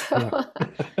 Yeah. So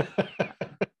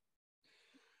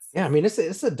Yeah, I mean it's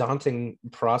a daunting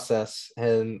process,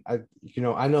 and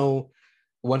I know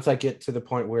once I get to the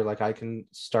point where like I can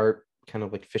start kind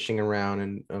of like fishing around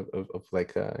and of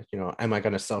like you know, am I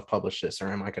going to self-publish this, or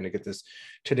am I going to get this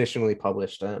traditionally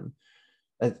published? Uh,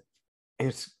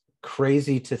 it's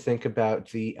crazy to think about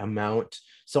the amount.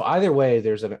 So either way,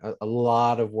 there's a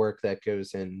lot of work that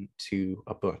goes into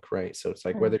a book, right? So it's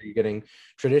like mm, whether you're getting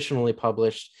traditionally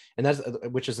published, and that's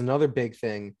which is another big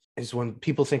thing, is when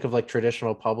people think of like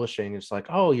traditional publishing, it's like,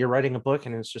 oh, you're writing a book,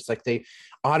 and it's just like they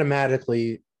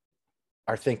automatically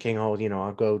are thinking, oh, you know,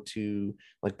 I'll go to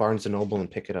like Barnes and Noble and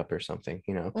pick it up or something,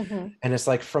 you know. mhm, And it's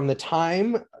like from the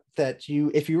time that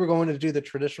if you were going to do the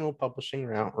traditional publishing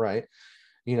route, right,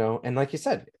 you know, and like you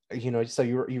said, you know, so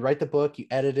you write the book, you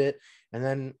edit it, and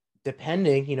then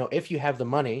depending, you know, if you have the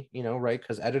money, you know, right,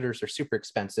 because editors are super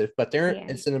expensive, but yeah,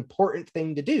 it's an important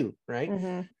thing to do, right?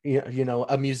 mhm, You know,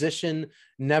 a musician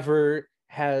never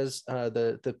has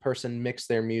the person mix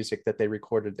their music that they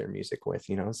recorded their music with,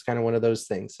 you know. It's kind of one of those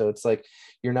things. So it's like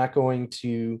you're not going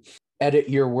to edit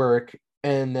your work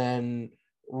and then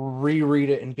reread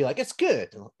it and be like, it's good,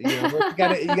 you know. Like you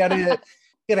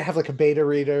gotta have like a beta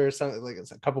reader or something, like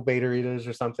it's a couple beta readers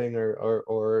or something,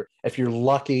 or if you're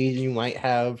lucky, you might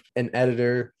have an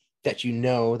editor that you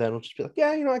know that'll just be like,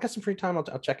 yeah, you know, I got some free time,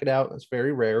 I'll check it out. It's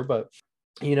very rare, but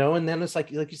you know. And then it's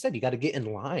like you said, you got to get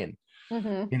in line,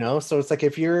 mhm, you know. So it's like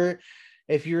if you're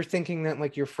thinking that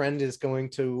like your friend is going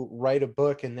to write a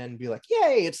book and then be like,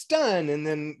 yay, it's done, and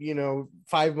then, you know,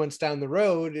 5 months down the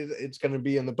road it's going to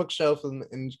be on the bookshelf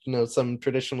in you know, some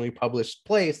traditionally published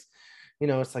place, you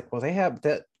know. It's like, well, they have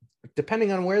that,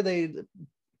 depending on where they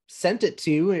sent it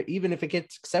to, even if it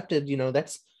gets accepted, you know,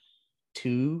 that's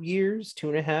 2 years,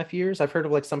 2.5 years. I've heard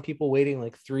of like some people waiting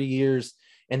like 3 years,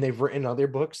 and they've written other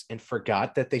books and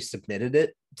forgot that they submitted it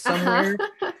uh-huh. somewhere,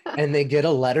 and they get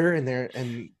a letter and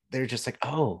they're just like,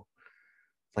 oh,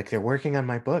 like they're working on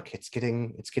my book. It's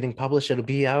getting published. It'll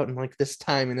be out in like this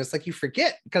time. And it's like, you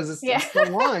forget because it's so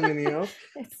long, and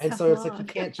It's so it's like, you long.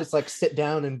 can't just like sit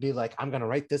down and be like, I'm going to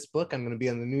write this book. I'm going to be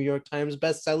on the New York Times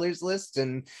bestsellers list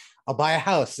and I'll buy a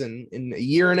house in a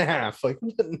year and a half. Like,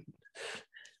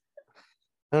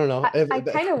 I don't know. I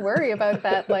kind of worry about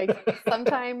that. Like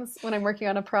sometimes when I'm working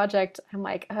on a project, I'm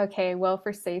like, okay, well,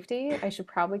 for safety, I should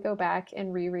probably go back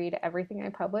and reread everything I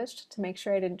published to make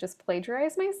sure I didn't just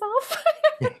plagiarize myself.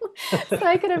 So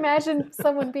I could imagine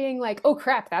someone being like, oh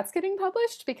crap, that's getting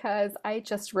published because I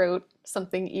just wrote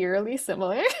something eerily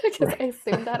similar because I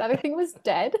assumed that other thing was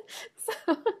dead.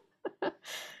 So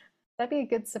that'd be a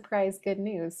good surprise, good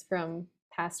news from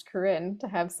past Corinne to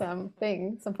have some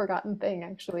forgotten thing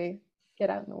actually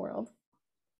get out in the world.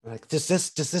 Like, does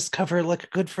this cover look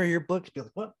good for your book? Be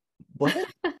like, what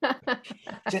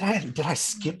did I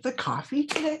skip the coffee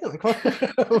today? Like,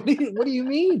 what do you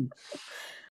mean?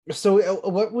 So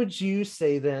what would you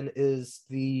say then is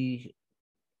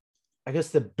I guess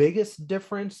the biggest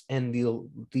difference and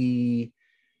the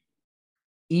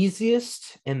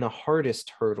easiest and the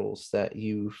hardest hurdles that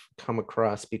you've come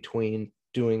across between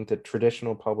doing the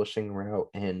traditional publishing route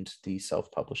and the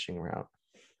self-publishing route?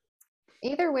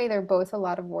 Either way, they're both a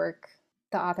lot of work.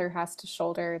 The author has to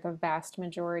shoulder the vast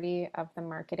majority of the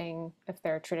marketing if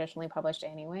they're traditionally published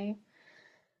anyway.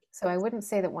 So I wouldn't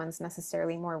say that one's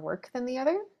necessarily more work than the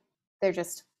other. They're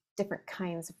just different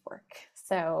kinds of work.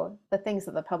 So the things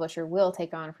that the publisher will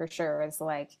take on for sure is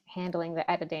like handling the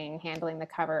editing, handling the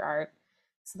cover art.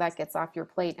 So that gets off your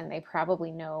plate, and they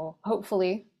probably know,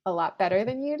 hopefully, a lot better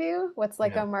than you do what's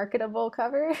like a marketable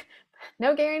cover.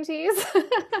 No guarantees.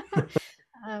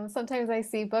 Sometimes I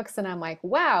see books and I'm like,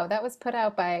 wow, that was put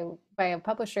out by a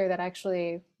publisher that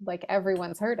actually like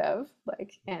everyone's heard of,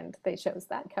 like, and they chose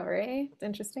that cover. It's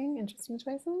interesting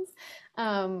choices.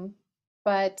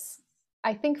 But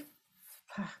I think,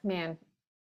 man,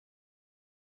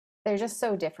 they're just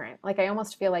so different. Like I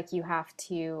almost feel like you have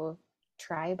to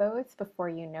try both before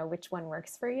you know which one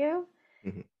works for you.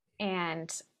 Mm-hmm.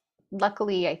 And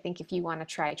luckily, I think if you want to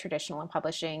try traditional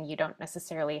publishing, you don't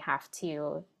necessarily have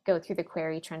to go through the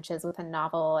query trenches with a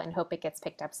novel and hope it gets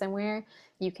picked up somewhere.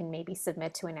 You can maybe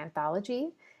submit to an anthology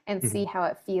and see how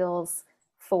it feels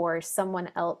for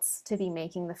someone else to be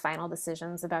making the final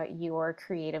decisions about your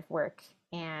creative work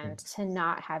and to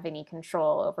not have any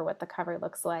control over what the cover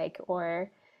looks like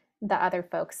or the other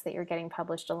folks that you're getting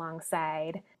published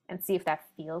alongside, and see if that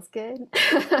feels good.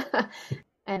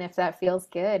 And if that feels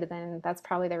good, then that's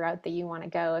probably the route that you want to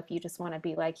go. If you just want to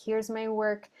be like, here's my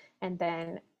work, and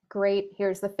then great,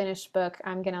 here's the finished book.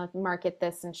 I'm going to market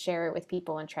this and share it with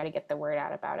people and try to get the word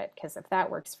out about it. Because if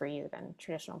that works for you, then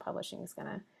traditional publishing is going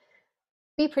to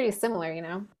be pretty similar, you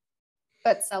know?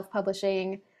 But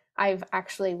self-publishing, I've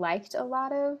actually liked a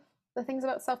lot of the things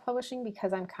about self-publishing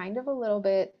because I'm kind of a little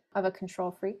bit of a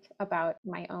control freak about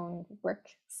my own work.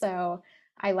 So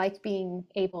I like being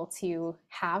able to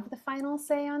have the final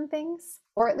say on things,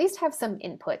 or at least have some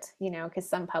input, you know, because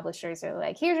some publishers are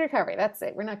like, here's your cover, that's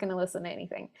it, we're not going to listen to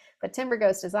anything. But Timber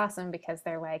Ghost is awesome because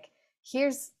they're like,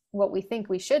 here's what we think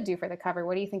we should do for the cover.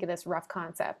 What do you think of this rough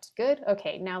concept? Good?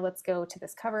 Okay, now let's go to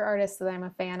this cover artist that I'm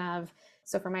a fan of.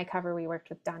 So for my cover, we worked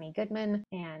with Donnie Goodman,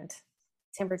 and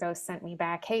Timber Ghost sent me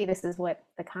back, hey, this is what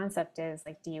the concept is.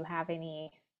 Like, do you have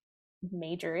any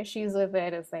major issues with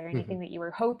it? Is there anything that you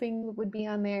were hoping would be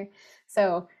on there?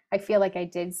 So I feel like I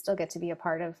did still get to be a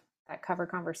part of that cover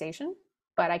conversation,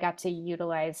 but I got to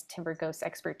utilize Timber Ghost's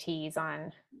expertise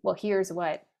on, well, here's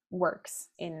what works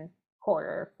in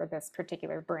horror for this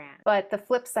particular brand. But the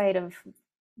flip side of,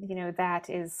 you know, that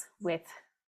is with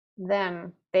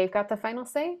them, they've got the final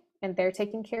say and they're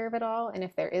taking care of it all. And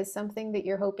if there is something that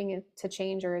you're hoping to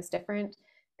change or is different,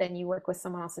 then you work with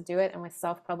someone else to do it. And with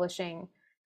self-publishing,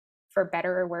 for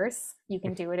better or worse, you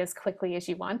can do it as quickly as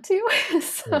you want to.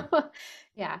 So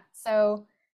yeah, so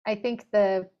I think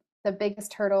the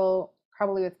biggest hurdle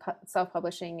probably with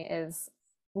self-publishing is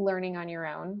learning on your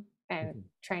own and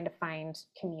trying to find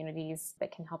communities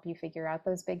that can help you figure out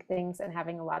those big things, and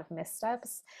having a lot of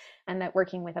missteps, and that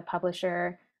working with a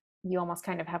publisher, you almost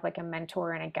kind of have like a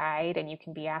mentor and a guide, and you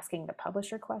can be asking the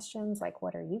publisher questions like,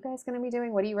 what are you guys going to be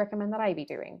doing? What do you recommend that I be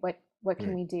doing? What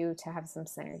can we do to have some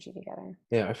synergy together?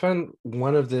 Yeah, I found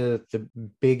one of the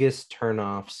biggest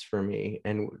turnoffs for me,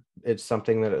 and it's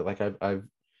something that like I've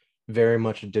very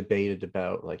much debated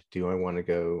about, like, do I want to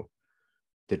go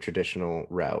the traditional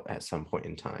route at some point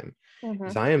in time?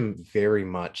 Because I am very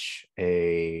much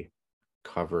a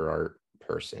cover art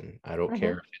person. I don't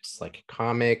care if it's like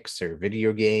comics or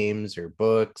video games or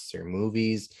books or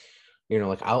movies. You know,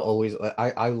 like I'll always,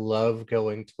 I love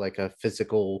going to like a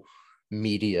physical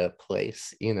media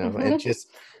place, you know, and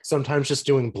just sometimes just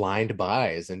doing blind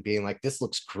buys and being like, this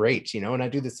looks great, you know. And I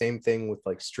do the same thing with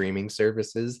like streaming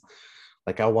services.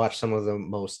 Like I'll watch some of the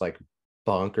most like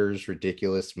bonkers,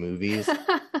 ridiculous movies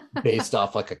based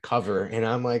off like a cover, and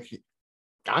I'm like,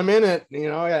 I'm in it, you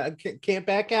know. I can't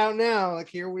back out now. Like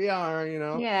here we are, you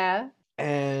know. Yeah.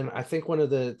 And I think one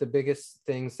of the biggest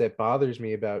things that bothers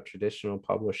me about traditional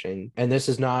publishing, and this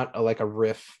is not like a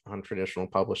riff on traditional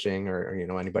publishing or, you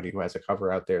know, anybody who has a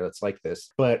cover out there that's like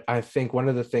this, but I think one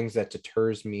of the things that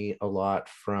deters me a lot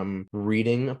from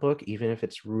reading a book, even if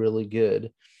it's really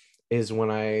good, is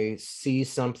when I see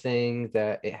something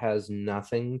that it has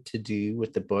nothing to do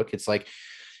with the book. It's like,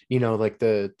 you know, like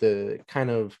the kind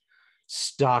of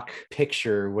stock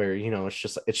picture where, you know,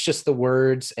 it's just the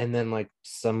words and then like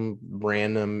some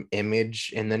random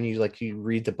image, and then you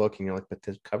read the book and you're like, but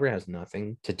the cover has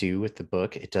nothing to do with the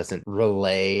book. It doesn't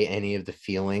relay any of the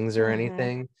feelings or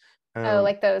anything.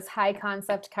 Like those high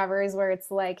concept covers where it's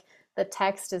like the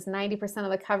text is 90%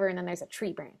 of the cover and then there's a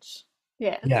tree branch.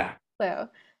 Yeah. So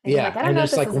and you're like, I don't and know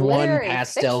if there's this like is one literary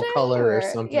pastel fiction color or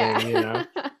something, yeah. you know.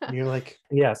 And you're like,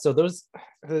 yeah. So those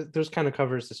kind of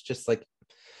covers, it's just like,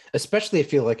 especially I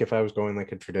feel like if I was going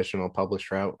like a traditional published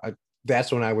route,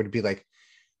 that's when I would be like,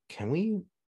 can we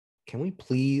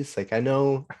please, like, I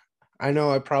know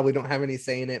I probably don't have any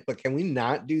say in it, but can we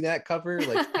not do that cover?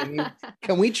 Like,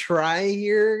 can we try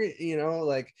here, you know,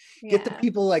 like get the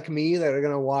people like me that are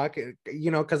gonna walk, you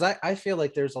know, because I feel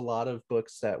like there's a lot of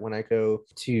books that when I go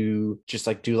to just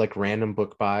like do like random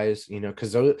book buys, you know,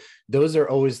 because those are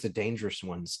always the dangerous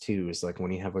ones too, is like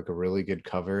when you have like a really good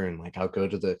cover, and like I'll go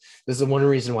to this is one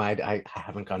reason why I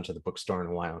haven't gone to the bookstore in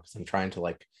a while, because I'm trying to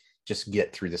like just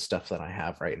get through the stuff that I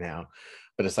have right now.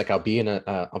 But it's like I'll be in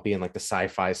like the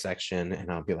sci-fi section,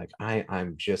 and I'll be like,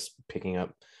 I'm just picking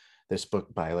up this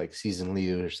book by like Cixin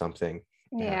Liu or something.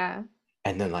 Yeah.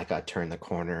 And then like I turn the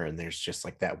corner and there's just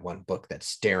like that one book that's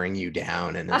staring you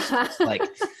down, and it's just like,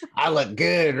 I look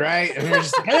good, right? And you're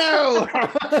just like, no,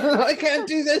 I can't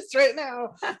do this right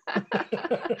now.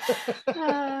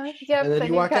 Yep. And then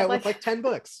you walk out with like 10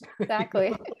 books.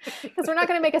 Exactly. Because we're not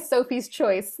going to make a Sophie's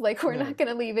Choice. Like we're not going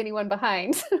to leave anyone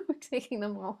behind. We're taking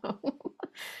them all home.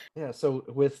 Yeah. So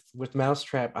with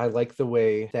Mousetrap, I like the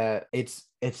way that it's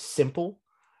simple,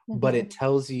 but it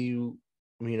tells you,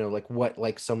 you know, like what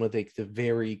like some of the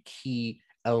very key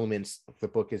elements of the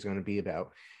book is going to be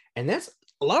about. And that's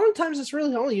a lot of times it's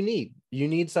really all you need. You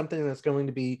need something that's going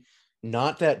to be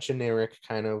not that generic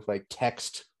kind of like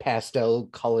text pastel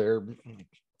color.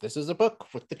 This is a book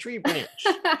with the tree branch.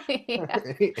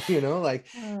 You know, like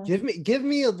give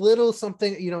me a little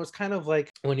something, you know. It's kind of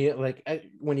like when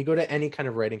you go to any kind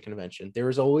of writing convention, there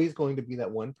is always going to be that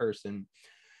one person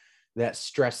that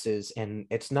stresses, and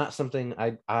it's not something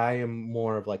I am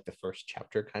more of like the first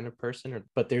chapter kind of person,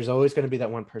 but there's always going to be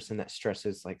that one person that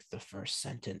stresses like the first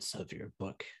sentence of your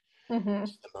book is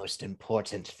the most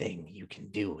important thing you can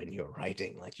do in your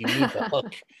writing. Like you need the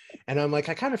hook. And I'm like,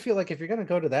 I kind of feel like if you're going to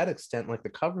go to that extent, like the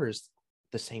cover is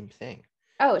the same thing.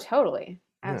 Oh, totally.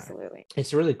 Absolutely. Yeah.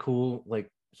 It's really cool, like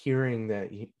hearing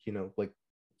that, you know, like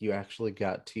you actually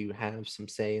got to have some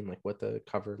say in like what the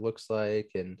cover looks like,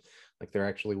 and like they're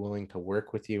actually willing to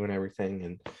work with you and everything.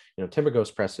 And you know, Timber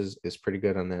Ghost Press is pretty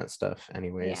good on that stuff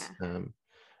anyways.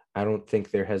 I don't think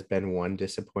there has been one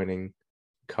disappointing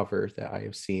cover that I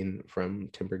have seen from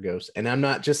Timber Ghost, and I'm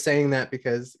not just saying that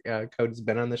because Cody's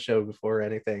been on the show before or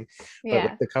anything,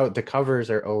 but the covers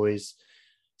are always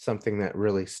something that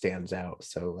really stands out.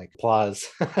 So like applause.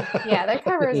 Yeah, their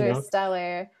covers are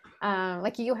stellar.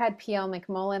 Like you had P.L.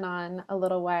 McMullen on a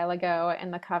little while ago,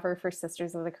 and the cover for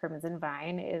Sisters of the Crimson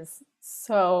Vine is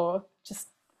so just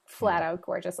flat out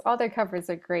gorgeous. All their covers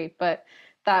are great, but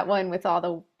that one with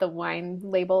all the wine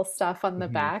label stuff on the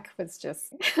back was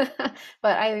just but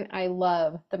I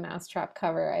love the Mousetrap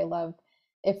cover. I love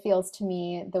it. Feels to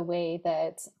me the way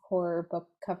that horror book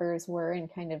covers were in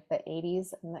kind of the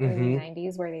 80s and the early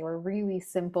 90s, where they were really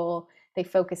simple. They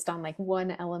focused on like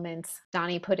one element.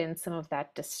 Donnie put in some of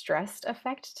that distressed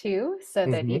effect too, so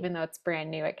that even though it's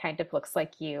brand new, it kind of looks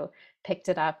like you picked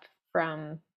it up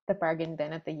from the bargain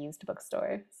bin at the used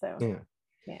bookstore. So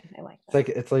yeah, I like that.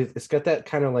 It's got that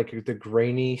kind of like the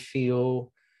grainy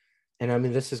feel. And I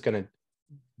mean, this is gonna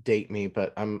date me,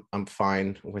 but I'm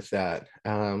fine with that.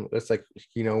 It's like,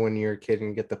 you know, when you're a kid and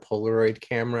you get the Polaroid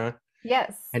camera.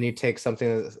 Yes. And you take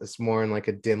something that's more in like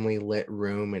a dimly lit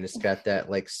room, and it's got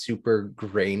that like super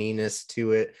graininess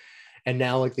to it. And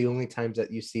now like the only times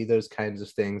that you see those kinds of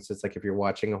things, it's like if you're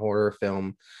watching a horror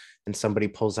film and somebody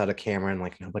pulls out a camera and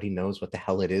like nobody knows what the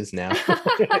hell it is now.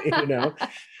 You know.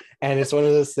 And it's one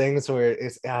of those things where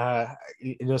it's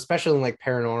especially in like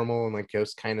paranormal and like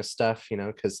ghost kind of stuff,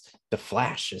 because the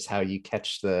flash is how you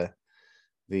catch the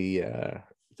Like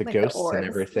the ghosts and orbs.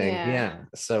 everything. Yeah. Yeah.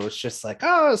 So it's just like,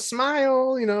 oh,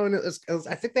 smile, and it was,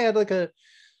 I think they had like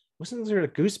wasn't there a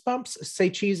Goosebumps,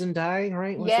 say cheese and die,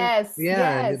 right? Was it? Yes. Yeah.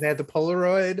 Yes. And they had the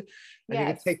Polaroid and you could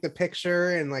Yes. take the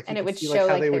picture and like you And it could would see like show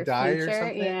how like they their would die or future.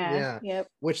 something. Yeah. Yeah. Yep.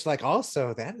 Which like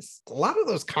also that is a lot of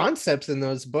those concepts in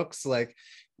those books, like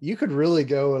you could really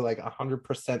go like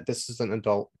 100% this is an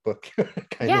adult book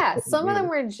kind Yeah, of some of them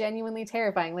thing. were genuinely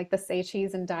terrifying, like the say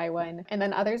cheese and die one. And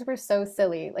then others were so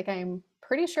silly. Like I'm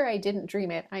pretty sure I didn't dream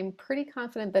it. I'm pretty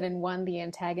confident that in one the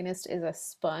antagonist is a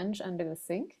sponge under the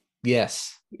sink.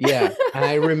 Yes. Yeah.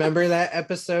 I remember that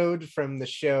episode from the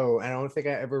show. I don't think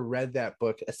I ever read that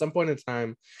book. At some point in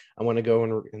time, I want to go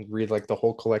and read like the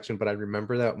whole collection, but I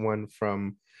remember that one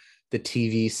from the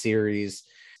TV series.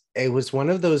 It was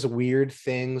one of those weird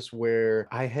things where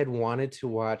I had wanted to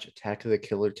watch Attack of the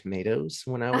Killer Tomatoes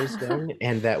when I was young,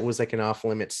 and that was like an off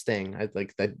limits thing. I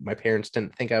like that my parents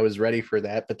didn't think I was ready for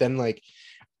that. But then like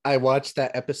I watched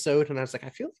that episode and I was like, I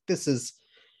feel like this is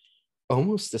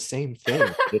almost the same thing.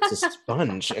 It's a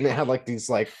sponge and it had like these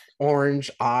like orange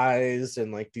eyes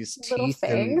and like these Little teeth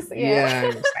and fangs, yeah. yeah,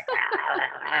 it was like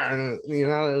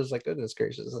it was like goodness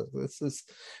gracious, this is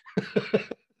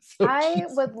so I cheesy.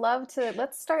 would love to.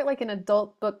 Let's start like an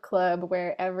adult book club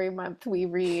where every month we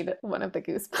read one of the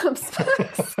Goosebumps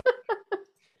books.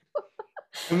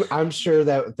 I'm sure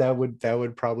that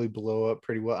would probably blow up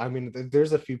pretty well. I mean,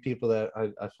 there's a few people that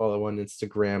I follow on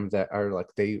Instagram that are like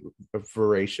they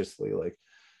voraciously like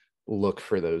look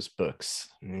for those books.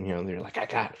 And, they're like, I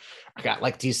got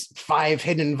like these 5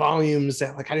 hidden volumes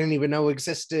that like I didn't even know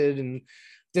existed, and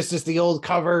this is the old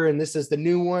cover and this is the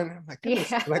new one. I'm like,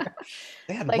 goodness, Yeah. like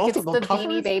they had Like it's multiple the Beanie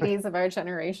covers. Babies of our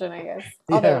generation, I guess.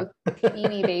 Yeah. Although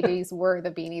Beanie Babies were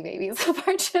the Beanie Babies of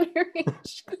our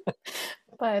generation.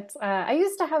 But I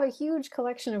used to have a huge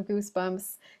collection of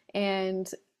Goosebumps, and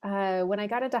when I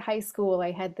got into high school,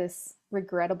 I had this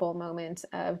regrettable moment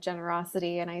of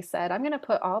generosity, and I said, I'm going to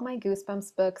put all my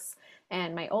Goosebumps books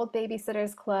and my old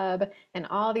Babysitters Club and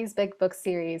all these big book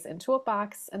series into a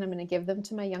box, and I'm going to give them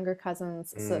to my younger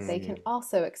cousins so that they can Mm.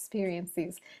 also experience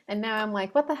these. And now I'm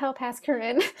like, what the hell, Pastor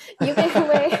Corinne? You gave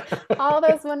away all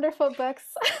those wonderful books.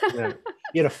 Yeah.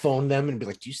 You had to phone them and be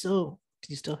like, do you still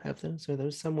have those? Are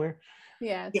those somewhere?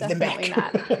 Yeah, Give them definitely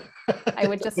back. not. I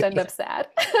would just end up sad.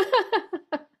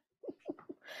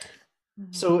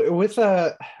 So with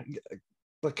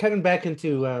like cutting back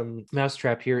into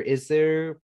Mousetrap here, is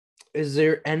there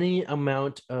any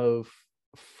amount of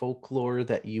folklore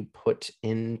that you put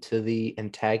into the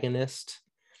antagonist,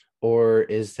 or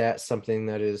is that something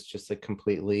that is just like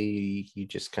completely you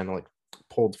just kind of like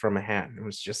pulled from a hat and it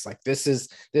was just like this is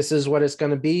what it's going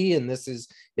to be and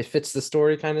it fits the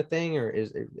story kind of thing, or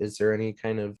is there any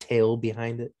kind of tale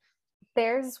behind it?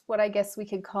 There's what I guess we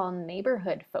could call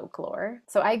neighborhood folklore.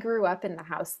 So I grew up in the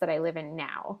house that I live in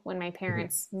now. When my Mhm.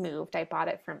 parents moved, I bought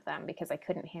it from them because I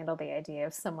couldn't handle the idea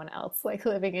of someone else like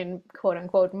living in quote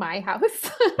unquote my house.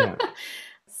 Yeah.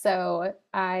 So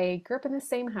I grew up in the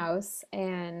same house,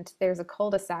 and there's a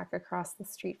cul-de-sac across the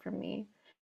street from me.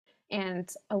 And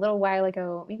a little while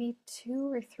ago, maybe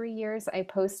 2 or 3 years, I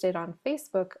posted on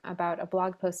Facebook about a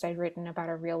blog post I'd written about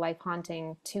a real life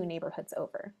haunting 2 neighborhoods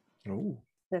over. Oh.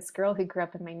 This girl who grew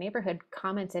up in my neighborhood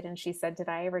commented and she said, "Did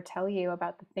I ever tell you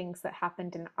about the things that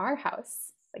happened in our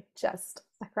house, like just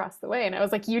across the way?" And I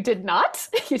was like, "You did not?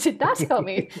 You did not tell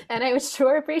me. And I would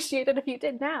sure appreciate it if you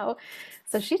did now."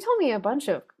 So she told me a bunch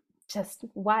of just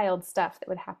wild stuff that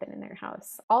would happen in their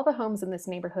house. All the homes in this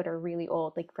neighborhood are really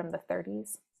old, like from the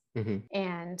 30s. Mhm.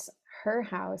 And her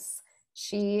house,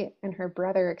 she and her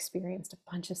brother experienced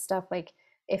a bunch of stuff. Like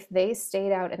if they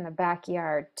stayed out in the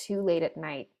backyard too late at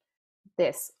night,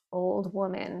 this old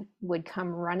woman would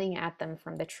come running at them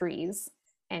from the trees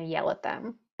and yell at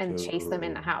them and chase them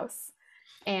in the Oh. house.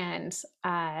 And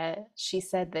she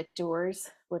said that doors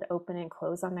would open and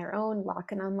close on their own,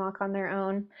 lock and unlock on their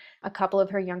own. A couple of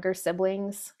her younger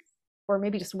siblings, or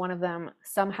maybe just one of them,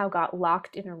 somehow got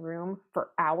locked in a room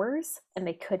for hours and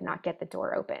they could not get the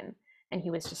door open. And he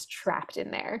was just trapped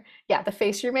in there. Yeah, the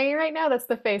face you're making right now, that's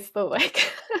the face that like,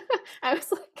 I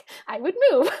was like, I would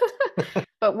move.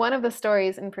 But one of the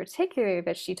stories in particular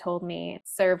that she told me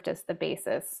served as the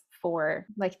basis for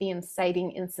like the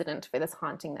inciting incident for this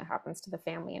haunting that happens to the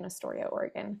family in Astoria,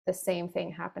 Oregon. The same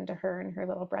thing happened to her and her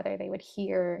little brother. They would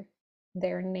hear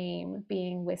their name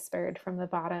being whispered from the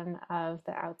bottom of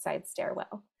the outside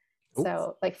stairwell. Ooh.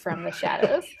 So like from the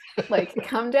shadows, like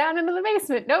come down into the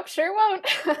basement. Nope, sure won't.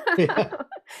 Yeah.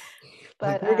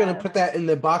 But we're gonna put that in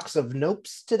the box of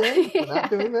nopes today. We're not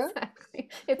doing that. Exactly.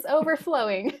 It's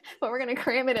overflowing, but we're gonna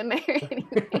cram it in there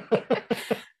anyway.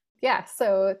 Yeah,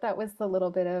 so that was the little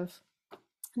bit of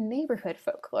neighborhood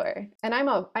folklore. And I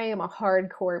am a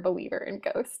hardcore believer in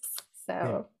ghosts.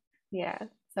 So yeah.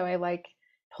 So I like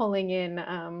pulling in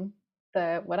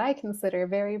the what I consider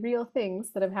very real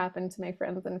things that have happened to my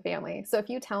friends and family. So if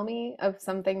you tell me of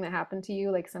something that happened to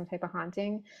you, like some type of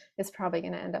haunting, it's probably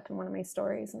going to end up in one of my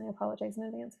stories, and I apologize in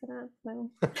advance for that. So.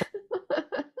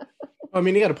 I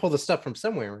mean, you got to pull the stuff from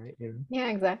somewhere, right? You know? Yeah,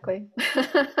 exactly.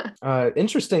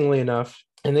 Interestingly enough,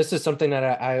 and this is something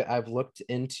that I've looked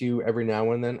into every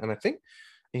now and then, and I think,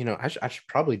 you know, I should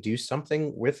probably do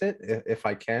something with it if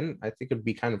I can. I think it'd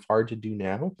be kind of hard to do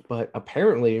now, but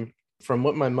apparently, from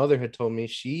what my mother had told me,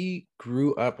 she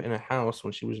grew up in a house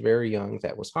when she was very young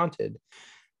that was haunted.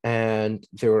 And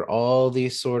there were all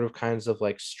these sort of kinds of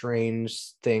like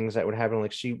strange things that would happen.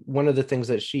 Like one of the things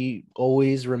that she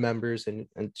always remembers, and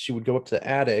she would go up to the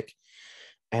attic,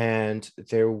 and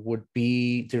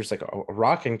there's like a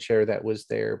rocking chair that was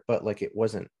there, but like it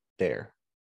wasn't there.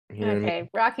 You know what I Okay, mean?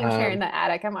 rocking chair in the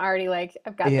attic. I'm already like,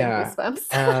 I've got the Yeah.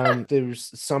 goosebumps. There's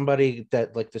somebody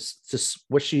that like this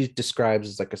what she describes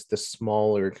as like this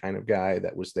smaller kind of guy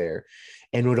that was there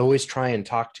and would always try and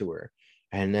talk to her.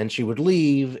 And then she would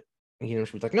leave, you know,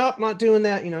 she was like, nope, not doing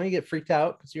that. You know, you get freaked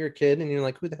out because you're a kid and you're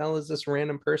like, who the hell is this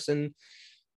random person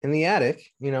in the attic?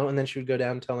 You know, and then she would go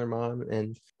down and tell her mom,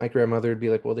 and my grandmother would be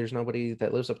like, well, there's nobody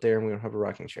that lives up there and we don't have a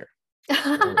rocking chair.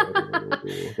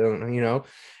 You know,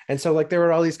 and so like there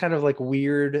were all these kind of like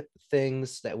weird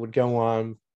things that would go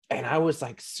on, and I was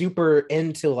like super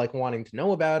into like wanting to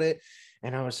know about it,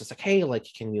 and I was just like, hey, like,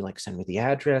 can you like send me the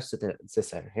address to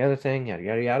this and the other thing, yada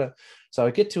yada yada. So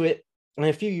I get to it, and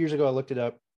a few years ago I looked it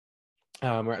up,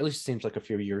 or at least it seems like a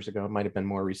few years ago. It might have been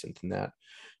more recent than that,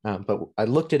 but I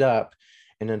looked it up,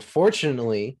 and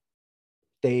unfortunately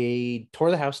they tore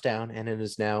the house down and it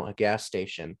is now a gas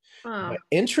station. Oh. But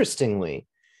interestingly,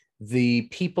 the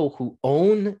people who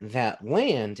own that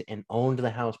land and owned the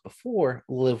house before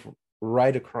live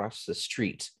right across the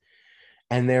street.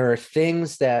 And there are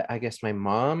things that I guess my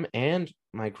mom and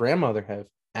my grandmother have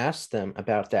asked them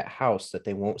about that house that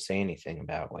they won't say anything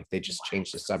about. Like they just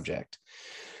changed the subject.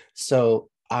 So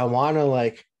I want to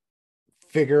like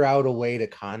figure out a way to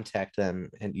contact them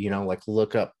and, you know, like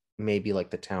look up maybe like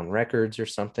the town records or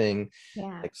something.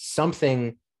 Like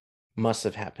something must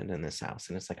have happened in this house,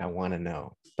 and it's like I want to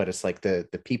know, but it's like the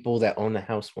people that own the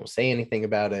house won't say anything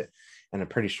about it, and I'm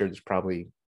pretty sure there's probably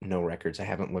no records. I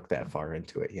haven't looked that far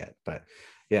into it yet, but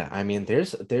yeah, I mean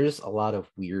there's a lot of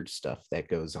weird stuff that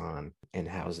goes on in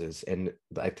houses, and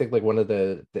I think like one of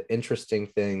the interesting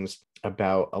things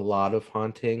about a lot of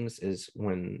hauntings is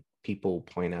when people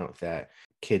point out that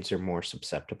kids are more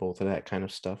susceptible to that kind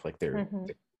of stuff, like they're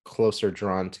closer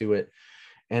drawn to it.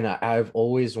 And I've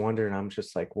always wondered, I'm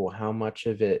just like, well, how much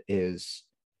of it is,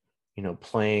 you know,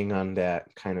 playing on that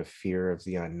kind of fear of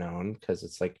the unknown? Because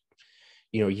it's like,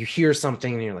 you know, you hear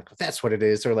something and you're like, well, that's what it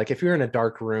is. Or like if you're in a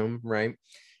dark room, right? And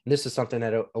this is something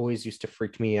that always used to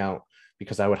freak me out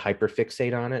because I would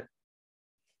hyperfixate on it.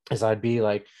 As I'd be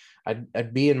like,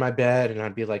 I'd be in my bed and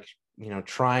I'd be like, you know,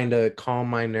 trying to calm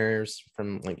my nerves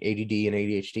from like ADD and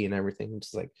ADHD and everything.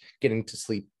 Just like getting to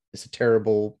sleep is a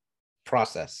terrible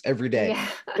process every day.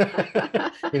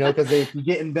 You know, because you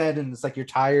get in bed and it's like you're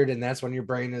tired, and that's when your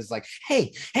brain is like,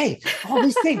 hey, all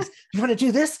these things, you want to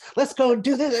do this, let's go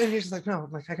do this, and you're just like, no,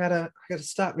 like I gotta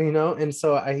stop, you know. And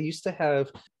so I used to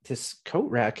have this coat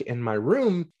rack in my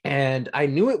room, and I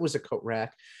knew it was a coat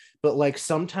rack, but like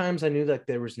sometimes I knew that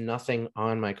there was nothing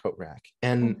on my coat rack,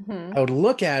 and I would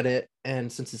look at it,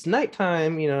 and since it's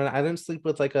nighttime, you know, I didn't sleep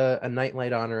with like a night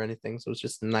light on or anything, so it was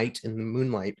just night in the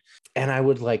moonlight, and I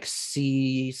would like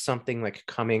see something like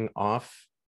coming off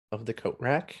of the coat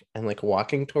rack and like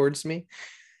walking towards me,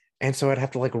 and so I'd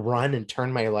have to like run and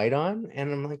turn my light on,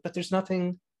 and I'm like, but there's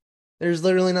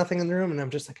literally nothing in the room, and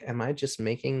I'm just like, am I just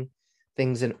making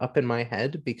things up in my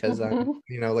head because I'm,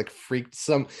 you know, like freaked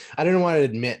some. I didn't want to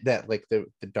admit that like the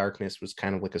darkness was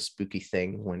kind of like a spooky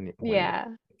thing when you're a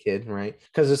kid, right?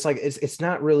 Because it's like it's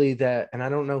not really that, and I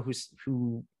don't know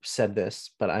who said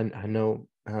this, but I know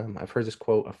I've heard this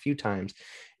quote a few times,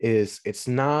 is it's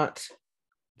not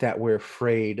that we're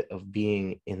afraid of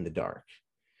being in the dark,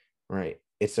 right?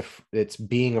 It's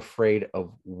being afraid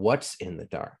of what's in the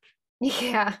dark.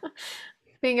 Yeah.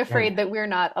 Being afraid that we're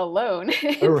not alone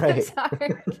in right. the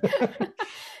dark.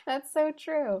 That's so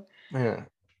true. Yeah.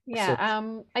 Yeah.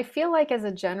 I feel like as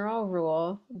a general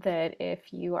rule that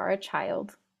if you are a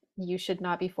child, you should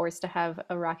not be forced to have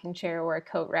a rocking chair or a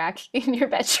coat rack in your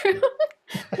bedroom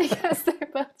because they're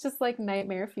both just like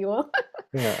nightmare fuel.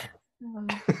 Yeah. Um,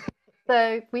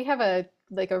 we have a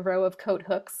row of coat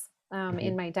hooks in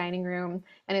Mhm. my dining room,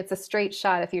 and it's a straight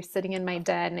shot. If you're sitting in my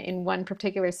den in one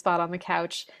particular spot on the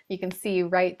couch, you can see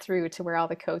right through to where all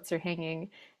the coats are hanging. Mhm.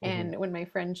 And when my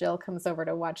friend Jill comes over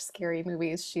to watch scary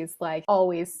movies, she's like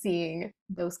always seeing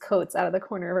those coats out of the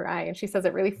corner of her eye, and she says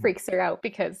it really freaks her out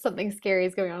because something scary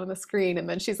is going on the screen, and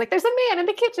then she's like, "There's a man in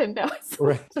the kitchen." No, it's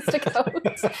Right. just a coat.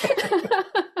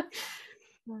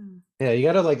 Yeah,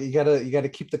 you gotta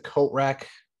keep the coat rack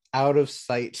out of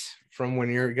sight from when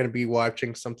you're gonna be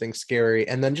watching something scary,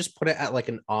 and then just put it at like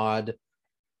an odd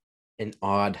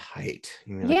height.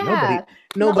 You know, like Yeah, not like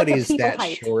a nobody's people that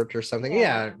height. short or something.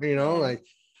 Yeah, Yeah, yeah. like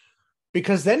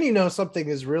because then something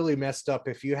is really messed up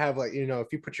if you have like if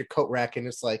you put your coat rack and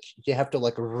it's like you have to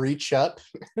like reach up.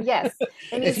 Yes, it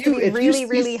if needs to you be if you really, see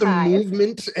really some high.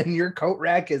 movement and your coat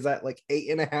rack is at like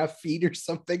 8.5 feet or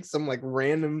something, some like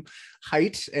random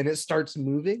height, and it starts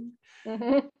moving,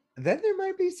 Mhm. then there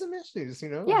might be some issues.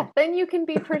 Yeah, then you can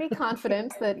be pretty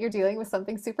confident that you're dealing with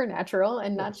something supernatural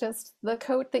and Yeah. not just the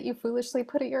coat that you foolishly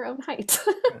put at your own height.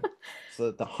 Yeah.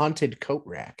 So the haunted coat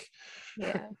rack.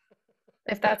 Yeah.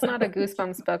 If that's not a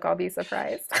Goosebumps book, I'll be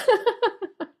surprised.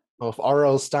 Well, if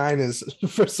R.L. Stein is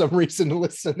for some reason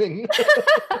listening,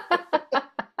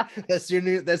 that's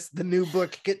the new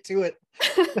book. Get to it.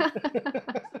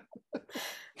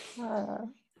 Uh,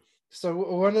 So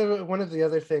one of the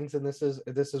other things, and this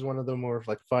is one of the more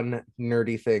like fun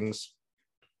nerdy things,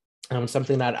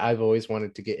 something that I've always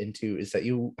wanted to get into is that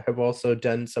you have also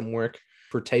done some work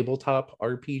for tabletop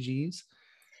RPGs.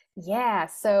 yeah,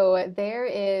 so there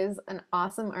is an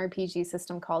awesome RPG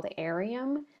system called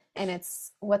Arium, and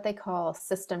it's what they call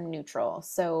system neutral.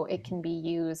 So it can be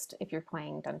used if you're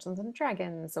playing Dungeons and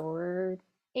Dragons or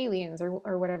Aliens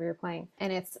or whatever you're playing.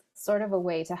 And it's sort of a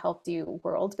way to help do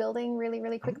world building really,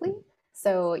 really quickly. Oh,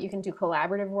 So you can do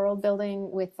collaborative world building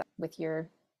with your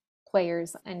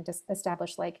players and just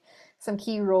establish like some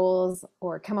key roles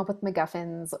or come up with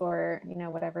MacGuffins or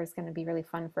whatever is going to be really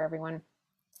fun for everyone.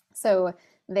 So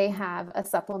they have a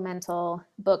supplemental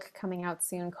book coming out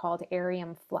soon called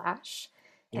Arium Flash,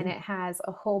 and mm, it has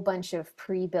a whole bunch of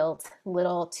pre-built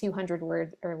little 200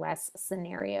 word or less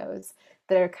scenarios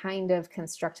that are kind of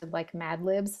constructed like Mad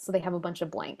Libs. So they have a bunch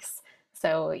of blanks.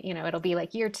 So, it'll be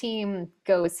like your team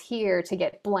goes here to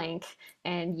get blank,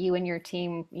 and you and your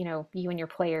team, you and your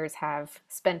players have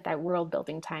spent that world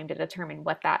building time to determine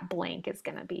what that blank is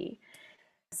going to be.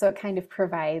 So it kind of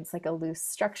provides like a loose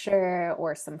structure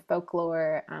or some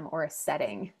folklore or a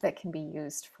setting that can be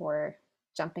used for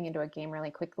jumping into a game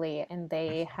really quickly. And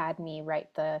they had me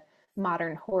write the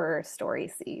modern horror story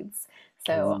seeds.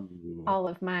 So ooh, all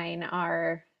of mine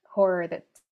are horror that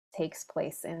takes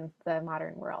place in the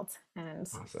modern world. And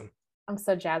awesome. I'm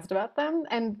so jazzed about them,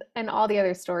 and all the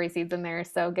other story seeds in there are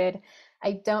so good.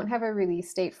 I don't have a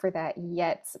release date for that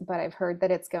yet, but I've heard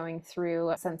that it's going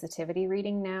through sensitivity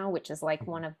reading now, which is like Mhm.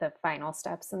 one of the final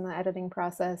steps in the editing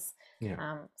process.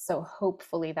 Yeah, So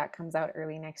hopefully that comes out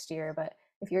early next year. But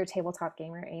if you're a tabletop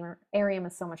gamer, Arium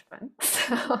is so much fun.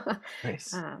 So,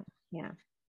 nice. yeah.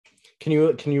 Can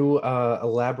you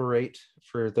elaborate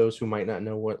for those who might not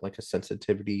know what like a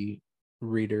sensitivity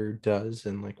reader does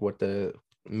and like what the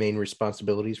main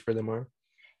responsibilities for them are?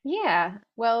 Yeah,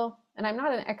 well, and I'm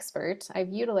not an expert.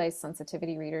 I've utilized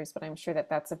sensitivity readers, but I'm sure that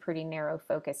that's a pretty narrow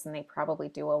focus and they probably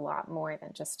do a lot more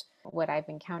than just what I've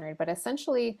encountered. But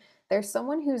essentially, there's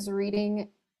someone who's reading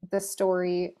the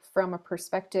story from a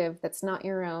perspective that's not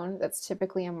your own, that's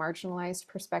typically a marginalized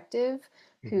perspective,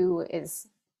 Mhm. who is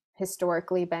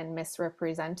historically been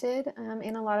misrepresented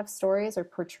in a lot of stories or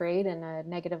portrayed in a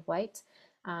negative light,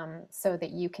 so that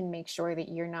you can make sure that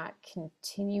you're not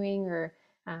continuing or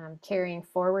carrying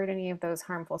forward any of those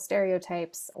harmful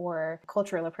stereotypes or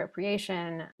cultural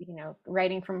appropriation,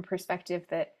 writing from a perspective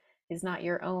that is not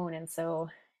your own. And so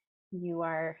you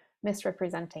are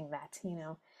misrepresenting that.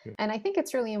 Yeah. And I think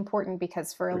it's really important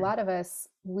because for a lot of us,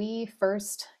 we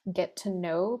first get to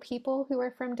know people who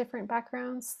are from different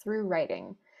backgrounds through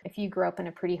writing. If you grow up in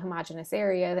a pretty homogenous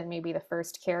area, then maybe the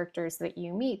first characters that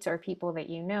you meet or people that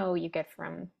you get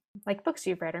from like books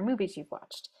you've read or movies you've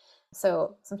watched.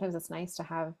 So sometimes it's nice to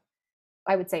have,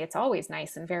 I would say it's always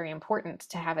nice and very important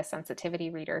to have a sensitivity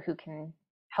reader who can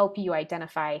help you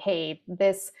identify, hey,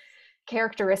 this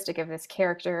characteristic of this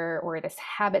character or this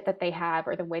habit that they have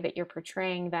or the way that you're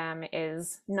portraying them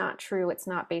is not true. It's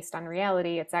not based on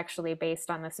reality. It's actually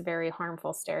based on this very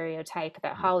harmful stereotype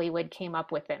that Hollywood came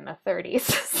up with in the 30s.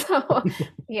 So,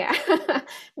 yeah,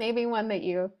 maybe one that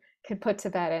you could put to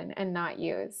bed and not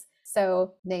use.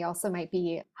 So they also might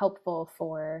be helpful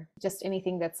for just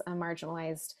anything that's a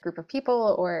marginalized group of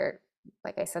people or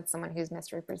like I said, someone who's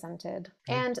misrepresented.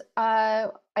 Okay. And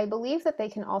I believe that they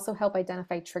can also help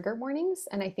identify trigger warnings.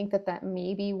 And I think that that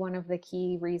may be one of the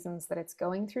key reasons that it's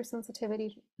going through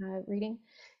sensitivity reading,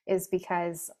 is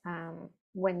because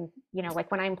when, you know, like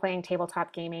when I'm playing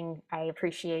tabletop gaming, I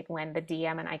appreciate when the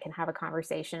DM and I can have a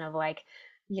conversation of like,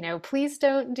 you know, please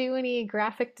don't do any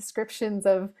graphic descriptions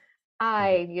of Mhm.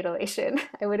 eye mutilation.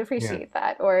 I would Yeah. appreciate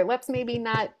that. Or let's maybe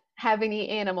not have any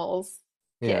animals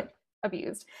Yeah. get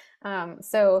abused.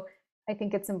 So I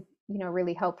think it's you know,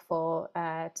 really helpful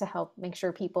to help make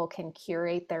sure people can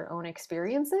curate their own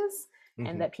experiences,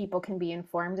 and Hmm. that people can be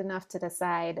informed enough to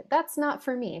decide that's not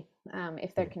for me,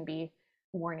 if there Yeah. can be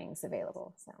warnings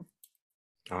available. So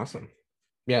Awesome.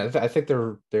 Yeah, I think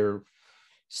they're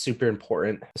super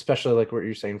important, especially like what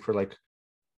you're saying for like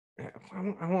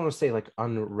I want to say like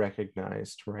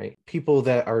unrecognized, right? People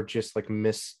that are just like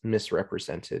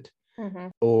misrepresented,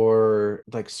 mhm. or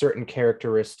like certain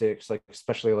characteristics, like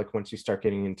especially like once you start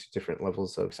getting into different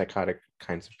levels of psychotic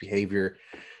kinds of behavior,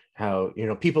 how, you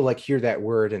know, people like hear that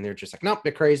word and they're just like, nope,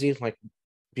 they're crazy. Like,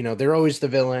 you know, they're always the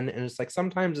villain. And it's like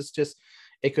sometimes it's just,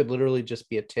 it could literally just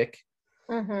be a tick,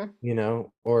 Mhm. you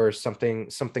know, or something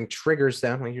triggers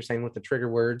them, like you're saying with the trigger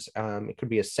words. It could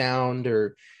be a sound,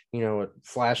 or, you know, a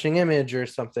flashing image or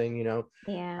something, you know.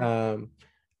 Yeah. um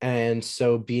and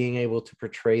so being able to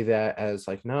portray that as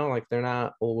like, no, like they're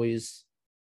not always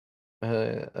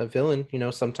a villain, you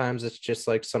know, sometimes it's just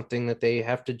like something that they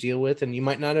have to deal with and you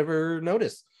might not ever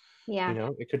notice, you Yeah.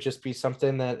 know. It could just be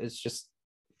something that is just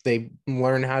they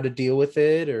learn how to deal with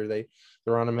it, or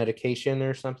they're on a medication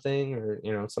or something, or,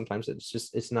 you know, sometimes it's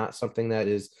just it's not something that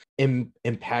is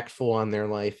impactful on their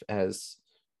life as,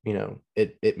 you know,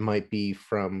 it might be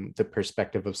from the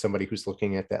perspective of somebody who's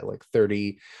looking at that like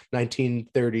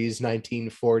 1930s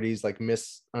 1940s like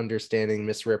misunderstanding,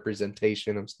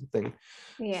 misrepresentation of something.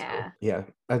 So Yeah. yeah,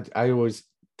 I always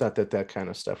thought that that kind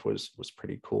of stuff was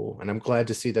pretty cool, and I'm glad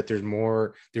to see that there's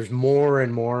more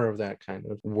and more of that kind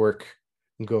of work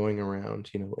going around,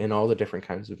 you know, in all the different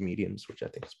kinds of mediums, which I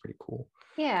think is pretty cool.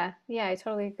 Yeah. Yeah. I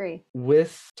totally agree.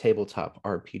 With tabletop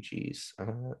RPGs,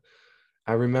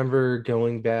 I remember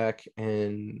going back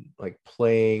and like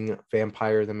playing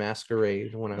Vampire the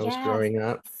Masquerade when I was Yes. growing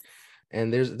up,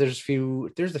 and there's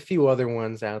a few other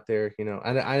ones out there, you know.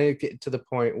 I didn't get to the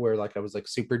point where like I was like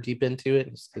super deep into it,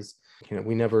 because, you know,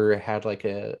 we never had like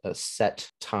a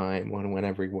set time when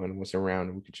everyone was around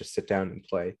and we could just sit down and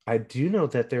play. I do know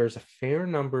that there's a fair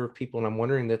number of people, and I'm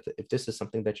wondering that if this is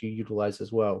something that you utilize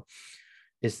as well,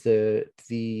 is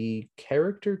the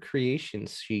character creation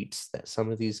sheets that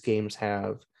some of these games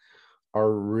have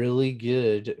are really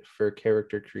good for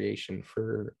character creation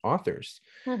for authors.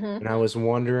 Mhm. And I was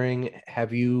wondering,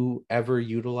 have you ever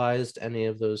utilized any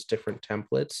of those different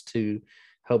templates to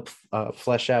help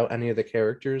flesh out any of the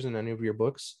characters in any of your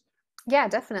books? Yeah,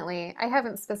 definitely. I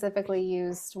haven't specifically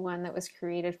used one that was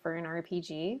created for an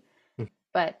RPG, Mm.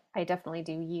 but I definitely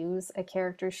do use a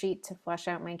character sheet to flesh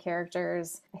out my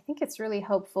characters. I think it's really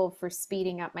helpful for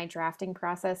speeding up my drafting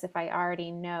process if I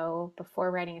already know before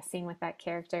writing a scene with that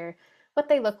character what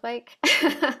they look like,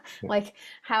 Yeah. like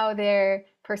how their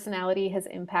personality has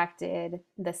impacted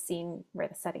the scene where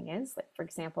the setting is. Like, for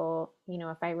example, you know,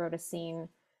 if I wrote a scene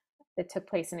that took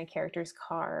place in a character's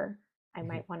car, I Mhm.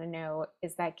 might want to know,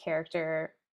 is that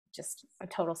character just a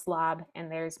total slob and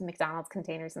there's McDonald's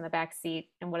containers in the back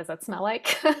seat, and what does that smell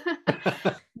like?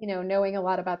 You know, knowing a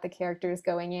lot about the characters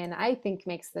going in, I think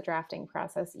makes the drafting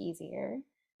process easier.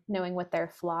 Knowing what their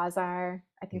flaws are,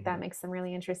 I think that Mhm. makes them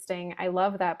really interesting. I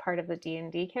love that part of the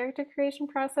D&D character creation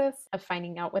process of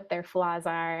finding out what their flaws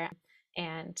are,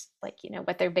 and like, you know,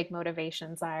 what their big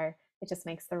motivations are. It just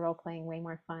makes the role playing way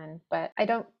more fun. But I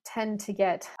don't tend to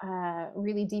get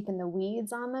really deep in the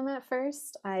weeds on them at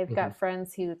first. I've Mhm. got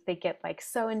friends who they get like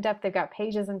so in depth, they've got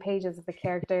pages and pages of the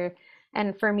character.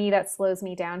 And for me, that slows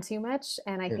me down too much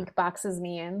and I Yeah. think boxes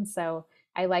me in. So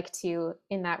I like to,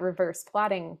 in that reverse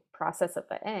plotting process at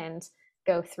the end,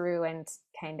 go through and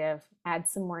kind of add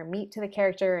some more meat to the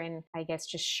character, and I guess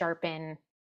just sharpen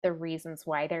the reasons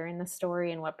why they're in the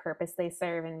story and what purpose they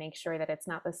serve, and make sure that it's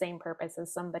not the same purpose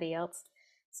as somebody else.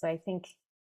 So I think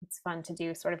it's fun to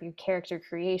do sort of your character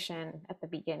creation at the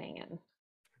beginning and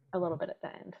a little bit at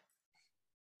the end.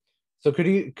 So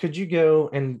could you go,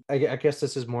 and I guess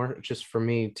this is more just for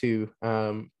me too,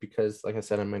 because like I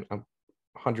said, I'm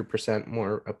 100%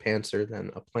 more a pantser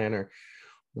than a planner.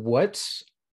 What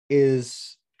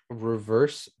is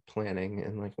reverse planning,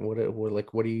 and like what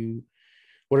do you,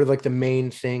 what are like the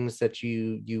main things that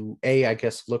you I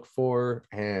guess look for,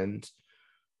 and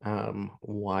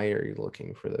Why are you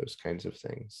looking for those kinds of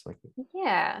things? Like,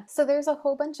 Yeah. So there's a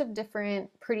whole bunch of different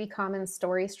pretty common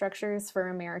story structures for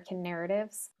American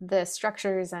narratives. The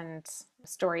structures and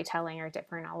storytelling are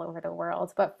different all over the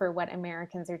world, but for what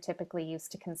Americans are typically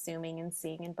used to consuming and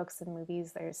seeing in books and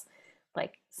movies, there's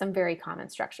like some very common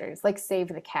structures. Like Save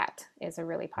the Cat is a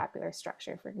really popular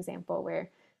structure, for example, where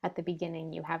at the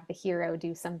beginning you have the hero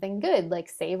do something good, like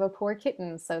save a poor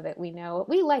kitten, so that we know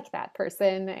we like that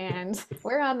person and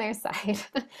we're on their side.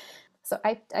 So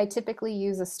I typically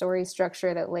use a story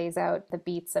structure that lays out the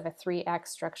beats of a 3 act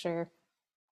structure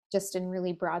just in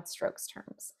really broad strokes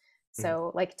terms. mm,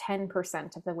 So, like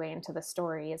 10% of the way into the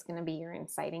story is going to be your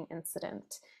inciting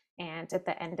incident. And at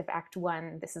the end of Act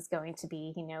One, this is going to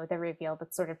be, the reveal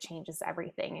that sort of changes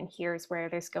everything. And here's where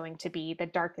there's going to be the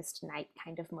darkest night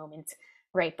kind of moment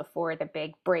right before the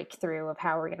big breakthrough of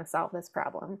how we're going to solve this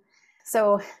problem.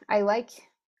 So, I like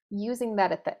using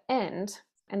that at the end.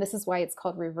 And this is why it's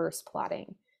called reverse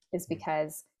plotting, is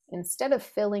because instead of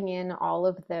filling in all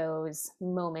of those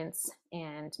moments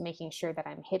and making sure that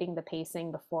I'm hitting the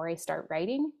pacing before I start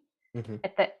writing, mm-hmm.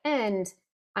 at the end,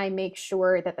 I make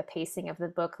sure that the pacing of the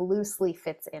book loosely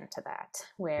fits into that,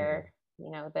 where,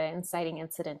 the inciting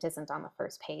incident isn't on the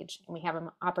first page. And we have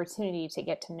an opportunity to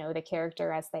get to know the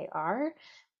character as they are,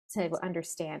 to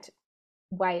understand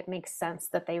why it makes sense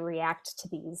that they react to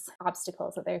these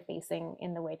obstacles that they're facing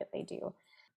in the way that they do.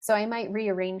 So I might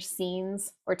rearrange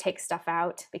scenes or take stuff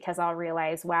out because I'll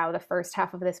realize, wow, the first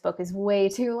half of this book is way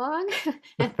too long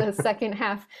and the second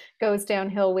half goes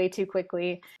downhill way too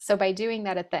quickly. So by doing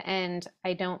that at the end,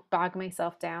 I don't bog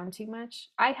myself down too much.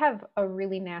 I have a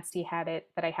really nasty habit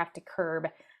that I have to curb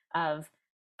of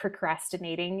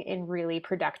procrastinating in really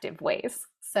productive ways.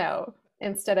 So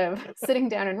instead of sitting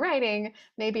down and writing,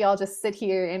 maybe I'll just sit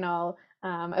here and I'll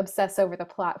obsess over the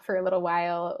plot for a little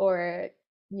while, or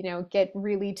get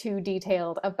really too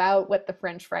detailed about what the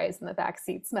French fries in the back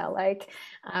seat smell like,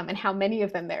 and how many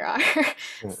of them there are.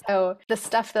 So the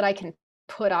stuff that I can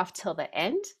put off till the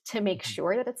end to make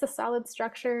sure that it's a solid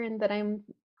structure and that I'm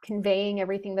conveying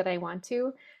everything that I want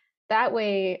to, that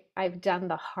way I've done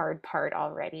the hard part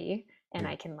already and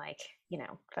I can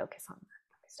focus on the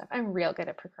stuff. I'm real good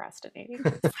at procrastinating.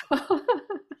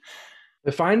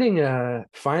 The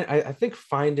I think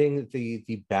finding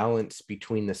the balance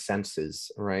between the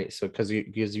senses, right? So because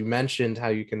you mentioned how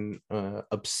you can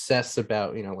obsess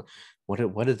about,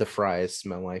 what did the fries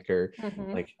smell like, or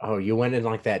like, oh, you went in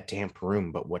like that damp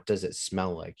room, but what does it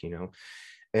smell like,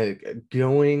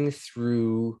 going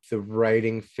through the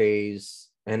writing phase.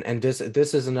 And this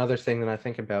is another thing that I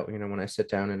think about, when I sit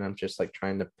down and I'm just like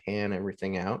trying to pan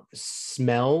everything out.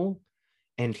 Smell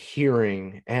and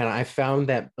hearing. And I found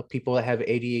that people that have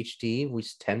ADHD, we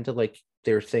tend to like,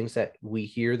 there are things that we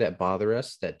hear that bother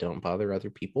us that don't bother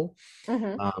other people.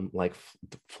 Like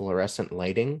fluorescent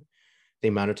lighting. The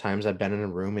amount of times I've been in a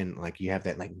room and like you have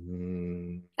that like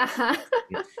and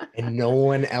no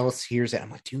one else hears it.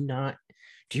 I'm like, do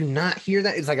you not hear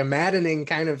that? It's like a maddening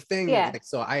kind of thing. Yeah. Like,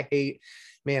 so I hate,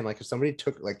 man, like if somebody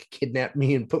took like kidnapped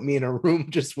me and put me in a room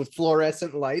just with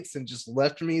fluorescent lights and just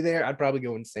left me there, I'd probably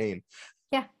go insane.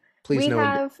 Yeah. Please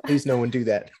no one do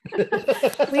that.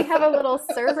 We have a little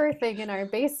server thing in our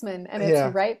basement and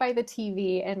it's right by the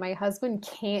TV and my husband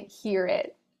can't hear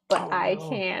it, but I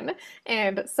can.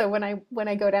 And so when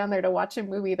I go down there to watch a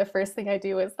movie, the first thing I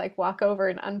do is like walk over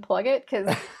and unplug it,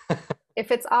 because if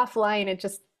it's offline, it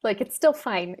just like, it's still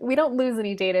fine. We don't lose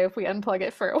any data if we unplug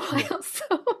it for a while.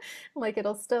 So like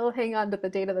it'll still hang on to the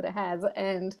data that it has.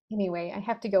 And anyway, I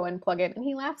have to go unplug it. And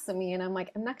he laughs at me and I'm like,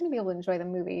 I'm not going to be able to enjoy the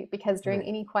movie because during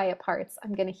any quiet parts,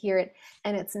 I'm going to hear it.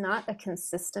 And it's not a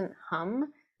consistent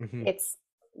hum. It's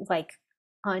like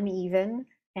uneven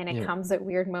and it comes at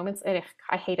weird moments. And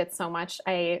I hate it so much.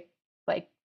 I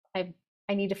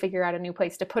need to figure out a new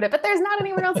place to put it, but there's not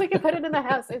anywhere else I can put it in the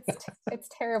house. It's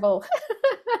terrible.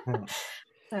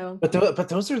 So, but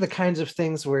those are the kinds of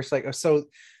things where it's like, so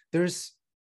there's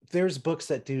books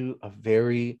that do a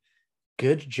very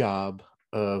good job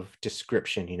of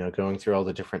description, going through all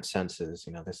the different senses.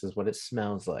 This is what it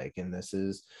smells like, and this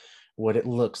is what it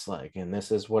looks like, and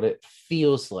this is what it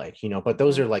feels like, but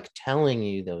those are like telling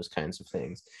you those kinds of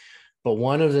things. But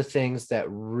one of the things that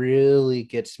really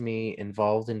gets me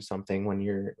involved in something when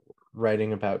you're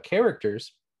writing about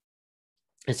characters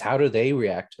is how do they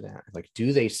react to that? Like,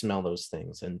 do they smell those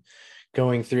things? And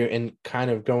going through and kind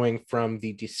of going from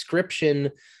the description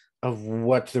of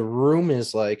what the room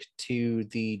is like to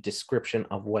the description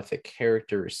of what the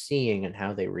character is seeing and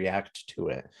how they react to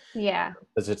it. Yeah.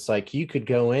 Because it's like, you could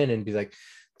go in and be like,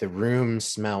 the room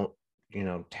smelled,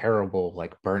 terrible,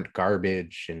 like burnt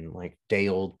garbage and like day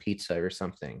old pizza or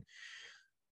something.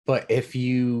 But if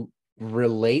you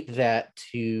relate that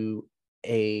to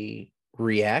a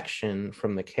reaction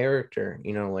from the character,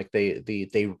 like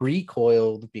they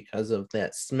recoiled because of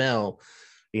that smell,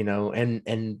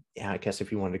 and yeah, I guess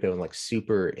if you wanted to go like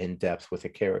super in depth with a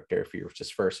character, if you're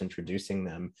just first introducing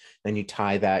them, then you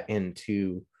tie that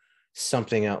into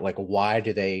something out, like why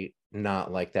do they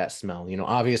not like that smell?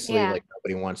 Obviously, Yeah. like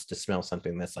nobody wants to smell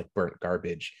something that's like burnt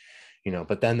garbage,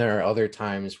 but then there are other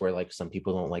times where like some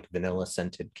people don't like vanilla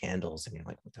scented candles, and you're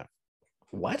like,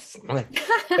 what? But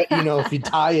if you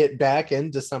tie it back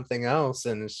into something else,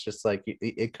 and it's just like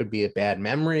it could be a bad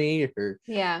memory, or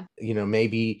Yeah.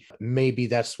 maybe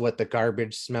that's what the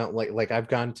garbage smelled like. Like I've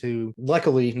gone to,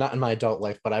 luckily not in my adult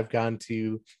life, but I've gone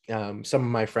to some of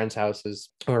my friends' houses,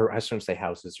 or I shouldn't say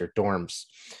houses, or dorms,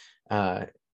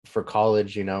 for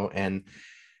college, and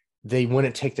they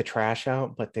wouldn't take the trash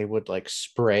out, but they would like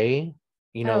spray,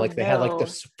 Oh like they had like the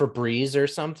no. Febreze or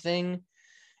something,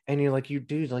 and you're like, you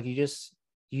dude, like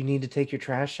you need to take your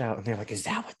trash out, and they're like, is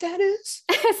that what that is?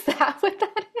 Is that what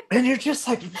that And you're just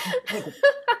like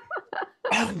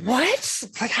what?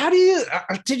 Like, how do you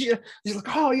did you? He's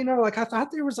like, oh, like I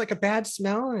thought there was like a bad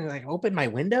smell, and I opened my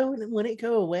window and it wouldn't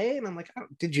go away, and I'm like,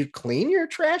 did you clean your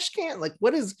trash can? Like,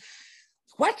 what?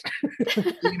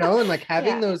 And like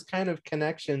having Yeah. those kind of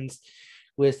connections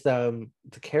with the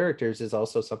characters is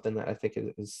also something that I think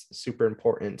is super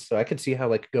important. So I could see how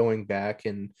like going back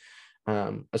and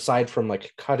aside from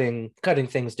like cutting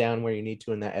things down where you need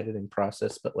to in that editing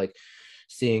process, but like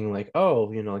seeing like, oh,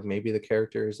 like maybe the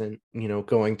character isn't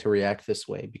going to react this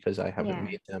way because I haven't Yeah.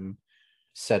 made them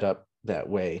set up that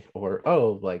way, or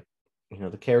oh, like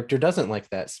the character doesn't like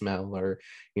that smell, or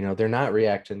they're not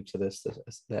reacting to this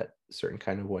that certain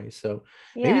kind of way. So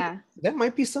maybe Yeah. that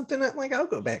might be something that like I'll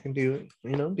go back and do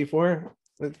before.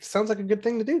 It sounds like a good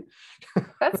thing to do.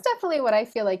 That's definitely what I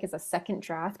feel like is a second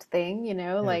draft thing,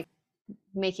 Yeah. like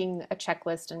making a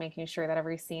checklist and making sure that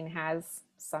every scene has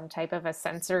some type of a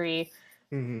sensory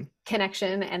Mm-hmm.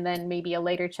 connection, and then maybe a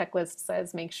later checklist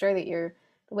says make sure that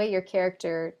the way your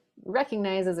character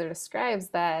recognizes or describes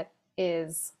that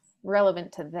is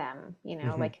relevant to them,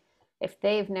 Mm-hmm. like if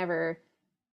they've never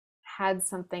had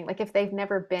something, like if they've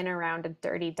never been around a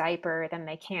dirty diaper, then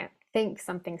they can't think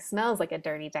something smells like a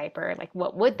dirty diaper. Like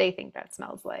what would they think that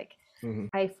smells like?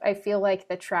 Mm-hmm. I feel like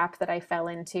the trap that I fell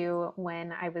into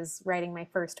when I was writing my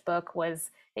first book was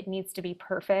it needs to be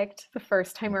perfect the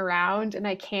first time around, and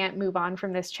I can't move on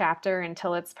from this chapter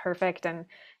until it's perfect, and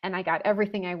I got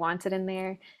everything I wanted in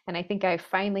there. And I think I've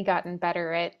finally gotten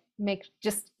better at make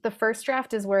just the first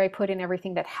draft is where I put in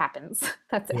everything that happens.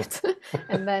 That's Yeah. it.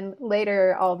 And then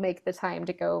later I'll make the time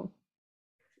to go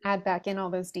add back in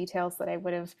all those details that I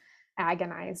would have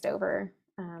agonized over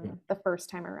Yeah. the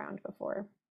first time around before.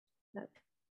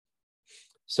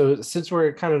 So since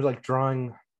we're kind of like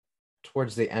drawing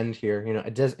towards the end here,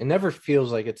 it never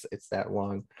feels like it's that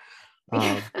long.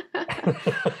 Yeah. Um,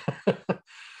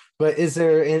 but is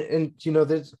there, and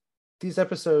there's these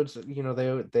episodes,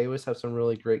 they always have some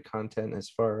really great content as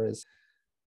far as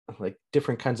like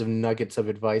different kinds of nuggets of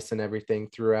advice and everything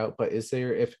throughout. But is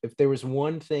there, if there was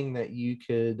one thing that you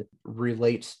could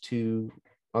relate to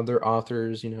other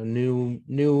authors,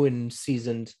 new and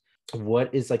seasoned,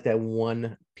 what is like that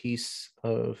one piece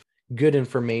of good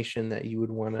information that you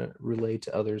would want to relay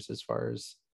to others as far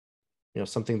as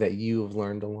something that you have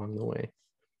learned along the way?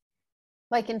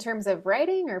 Like in terms of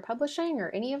writing or publishing or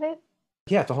any of it?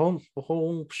 Yeah, the whole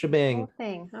The shebang. whole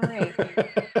thing. All right.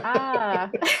 Ah.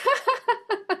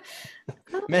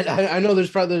 Man, I know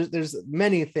there's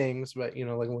many things, but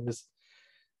like one is,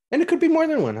 and it could be more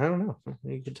than one. I don't know.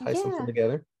 You could tie something Yeah.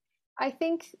 together. I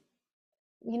think,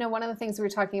 one of the things we were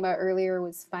talking about earlier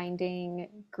was finding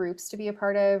groups to be a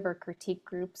part of or critique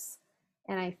groups.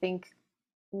 And I think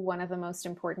one of the most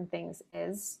important things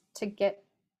is to get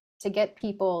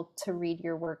people to read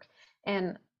your work.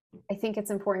 And I think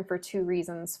it's important for two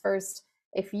reasons. First,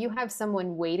 if you have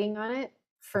someone waiting on it,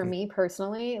 for Mhm. me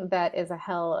personally, that is a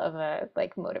hell of a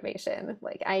like motivation.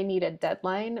 Like I need a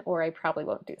deadline or I probably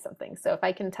won't do something. So if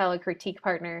I can tell a critique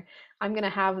partner, I'm going to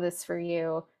have this for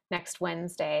you next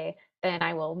Wednesday, then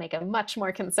I will make a much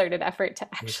more concerted effort to Mhm.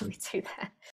 actually do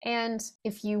that. And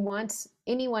if you want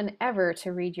anyone ever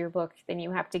to read your book, then you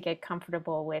have to get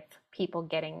comfortable with people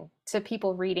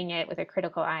reading it with a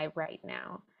critical eye right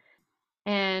now.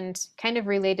 And kind of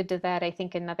related to that, I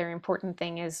think another important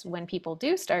thing is when people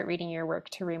do start reading your work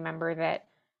to remember that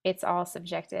it's all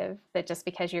subjective, that just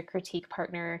because your critique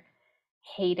partner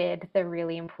hated the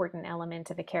really important element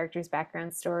of a character's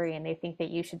background story and they think that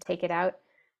you should take it out,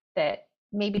 that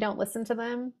maybe don't listen to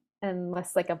them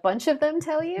unless like a bunch of them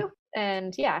tell you.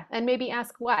 And yeah, and maybe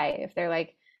ask why. If they're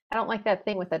like, I don't like that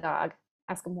thing with the dog.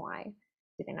 Ask them why.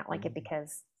 Do they not like it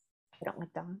because they don't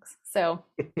like dogs? So,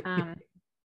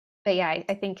 but yeah,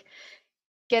 I think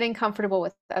getting comfortable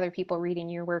with other people reading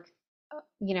your work,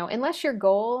 unless your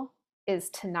goal is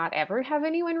to not ever have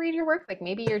anyone read your work, like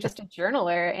maybe you're just a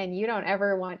journaler and you don't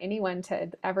ever want anyone to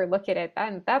ever look at it,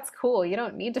 then that's cool. You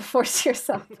don't need to force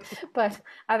yourself, but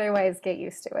otherwise get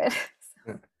used to it.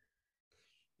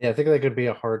 Yeah, I think that could be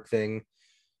a hard thing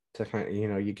to kind of,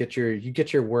 you get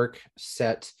your work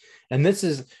set. And this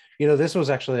was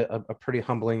actually a pretty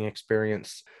humbling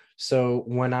experience. So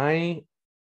when I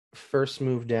first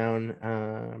moved down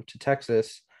to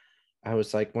Texas, I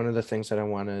was like, one of the things that I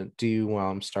want to do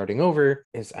while I'm starting over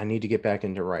is I need to get back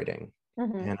into writing.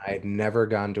 And I had never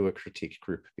gone to a critique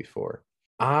group before.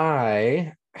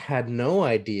 I had no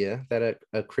idea that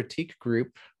a critique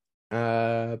group,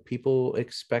 people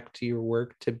expect your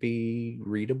work to be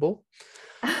readable.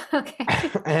 Okay.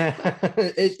 And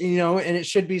it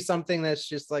should be something that's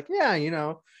just like,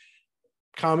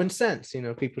 common sense.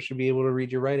 People should be able to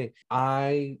read your writing.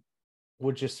 I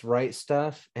would just write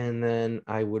stuff and then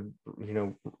I would,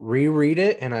 reread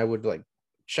it, and I would like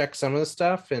check some of the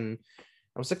stuff, and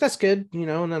I was like, that's good,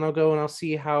 and then I'll go and I'll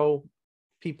see how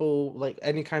people like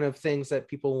any kind of things that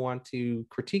people want to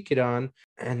critique it on.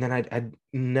 And then I'd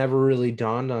never really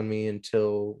dawned on me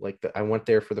until like I went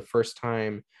there for the first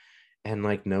time, and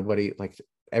like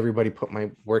everybody put my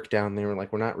work down. They were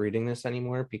like, we're not reading this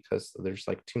anymore because there's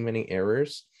like too many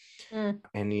errors.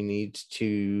 And you need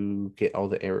to get all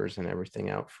the errors and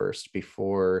everything out first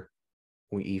before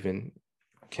we even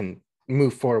can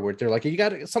move forward. They're like, you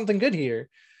got something good here,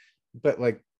 but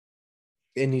like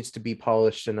it needs to be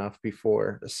polished enough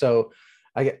before. So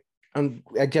I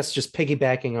guess just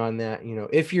piggybacking on that,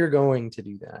 if you're going to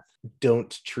do that,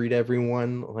 don't treat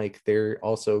everyone like they're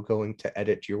also going to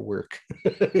edit your work.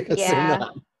 Yeah.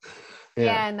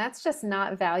 Yeah, and that's just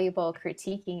not valuable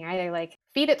critiquing either. Like,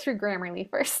 feed it through Grammarly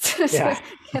first to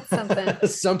get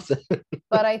something.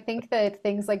 But I think that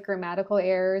things like grammatical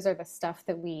errors are the stuff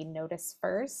that we notice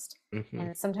first.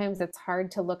 And sometimes it's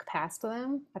hard to look past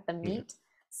them at the meat.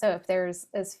 So if there's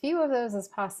as few of those as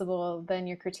possible, then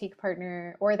your critique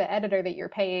partner or the editor that you're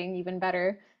paying, even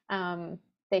better,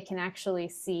 they can actually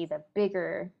see the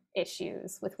bigger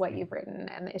issues with what you've written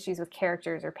and the issues with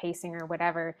characters or pacing or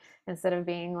whatever, instead of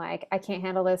being like, I can't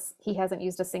handle this. He hasn't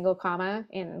used a single comma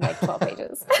in like 12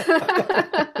 pages.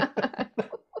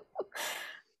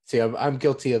 See, I'm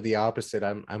guilty of the opposite.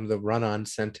 I'm the run-on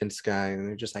sentence guy, and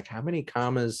they're just like, how many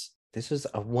commas? This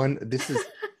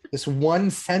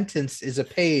one sentence is a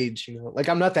page. Like,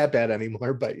 I'm not that bad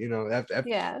anymore, but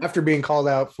after being called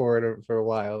out for it for a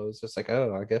while, it was just like,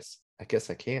 oh, I guess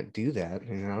I can't do that.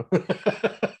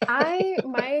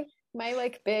 My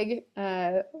like big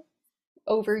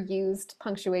overused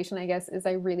punctuation, I guess, is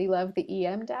I really love the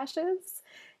EM dashes.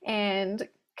 And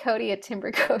Cody at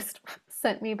Timber Coast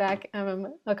sent me back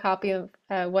a copy of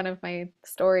one of my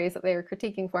stories that they were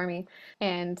critiquing for me,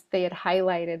 and they had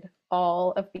highlighted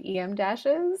all of the EM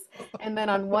dashes. And then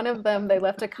on one of them, they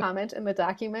left a comment in the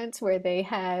document where they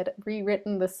had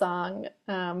rewritten the song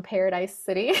Paradise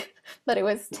City, but it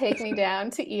was Take Me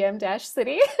Down to EM Dash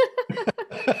City.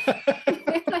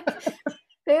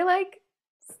 they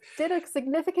did a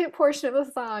significant portion of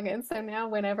the song, and so now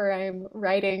whenever I'm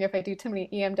writing, if I do too many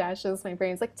EM dashes, my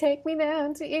brain's like, take me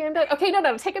down to EM dash. Okay,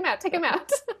 no, take them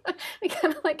out. We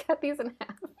kind of like cut these in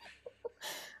half.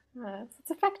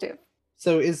 It's effective.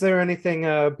 So is there anything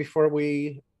before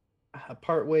we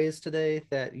part ways today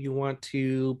that you want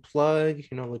to plug?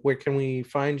 Like, where can we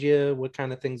find you? What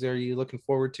kind of things are you looking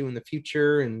forward to in the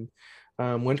future? And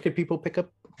when could people pick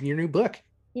up your new book?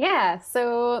 Yeah,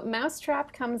 so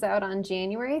Mousetrap comes out on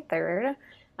January 3rd.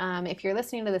 If you're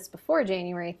listening to this before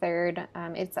January 3rd,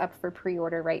 it's up for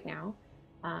pre-order right now.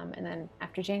 And then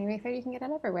after January 3rd, you can get it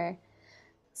everywhere.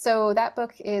 So that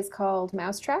book is called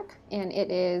Mousetrap, and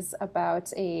it is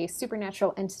about a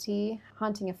supernatural entity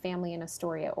haunting a family in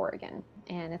Astoria, Oregon.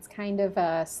 And it's kind of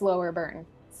a slower burn,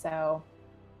 so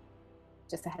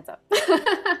just a heads up.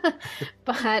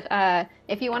 But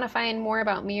if you want to find more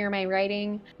about me or my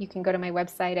writing, you can go to my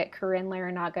website at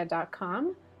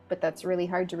corinnelarinaga.com, but that's really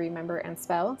hard to remember and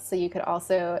spell. So you could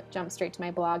also jump straight to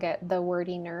my blog at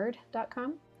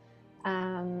thewordynerd.com.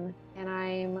 And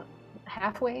I'm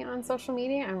halfway on social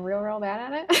media. I'm real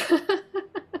bad at it.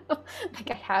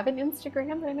 Like, I have an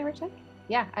Instagram that I never check.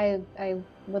 Yeah, I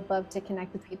would love to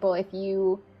connect with people. If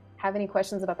you have any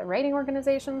questions about the writing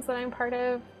organizations that I'm part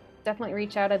of, definitely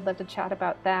reach out. I'd love to chat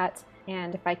about that.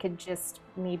 And if I could just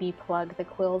maybe plug the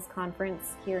Quills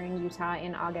Conference here in Utah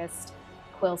in August.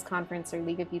 Quills Conference or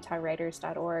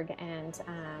leagueofutahwriters.org and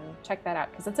check that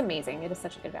out because it's amazing. It is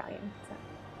such a good value. So.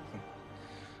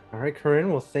 All right,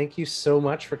 Corinne. Well, thank you so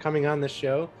much for coming on the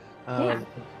show. Yeah.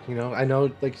 You know, I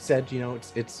know, like you said, you know,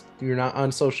 it's you're not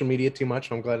on social media too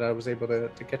much. I'm glad I was able to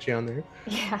get you on there.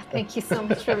 Yeah, thank you so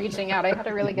much for reaching out. I had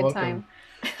a really good time.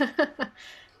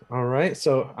 All right,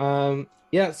 so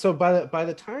yeah, so by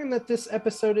the time that this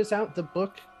episode is out, the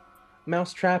book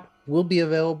Mousetrap will be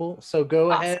available. So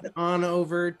go ahead on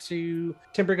over to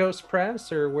Timber Ghost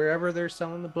Press or wherever they're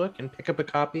selling the book and pick up a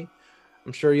copy.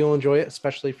 I'm sure you'll enjoy it,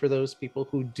 especially for those people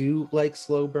who do like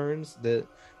slow burns. The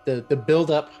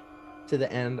build up to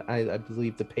the end, I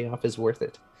believe the payoff is worth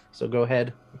it. So go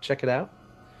ahead and check it out,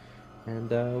 and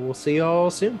we'll see you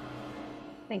all soon.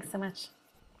 Thanks so much.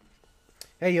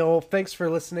 Hey y'all, thanks for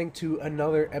listening to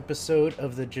another episode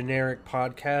of the Generic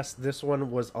Podcast. This one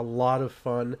was a lot of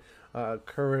fun.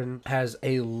 Corinne has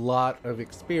a lot of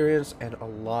experience and a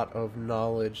lot of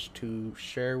knowledge to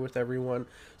share with everyone.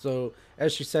 So,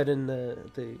 as she said in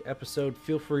the episode,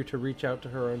 feel free to reach out to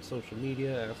her on social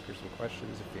media, ask her some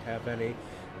questions if you have any,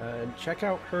 and check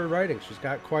out her writing. She's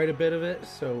got quite a bit of it,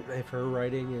 so if her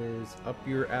writing is up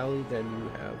your alley, then you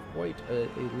have quite a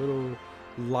little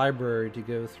library to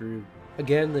go through.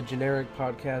 Again, the Generic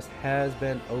Podcast has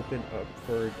been open up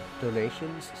for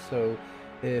donations, so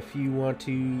if you want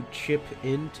to chip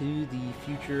into the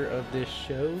future of this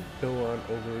show, go on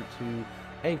over to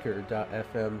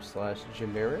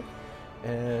anchor.fm/generic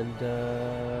and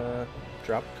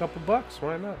drop a couple bucks.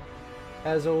 Why not?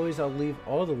 As always, I'll leave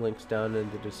all the links down in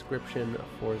the description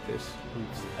for this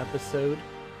week's episode.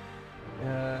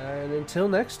 And until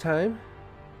next time,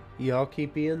 y'all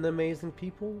keep being the amazing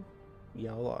people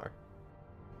y'all are.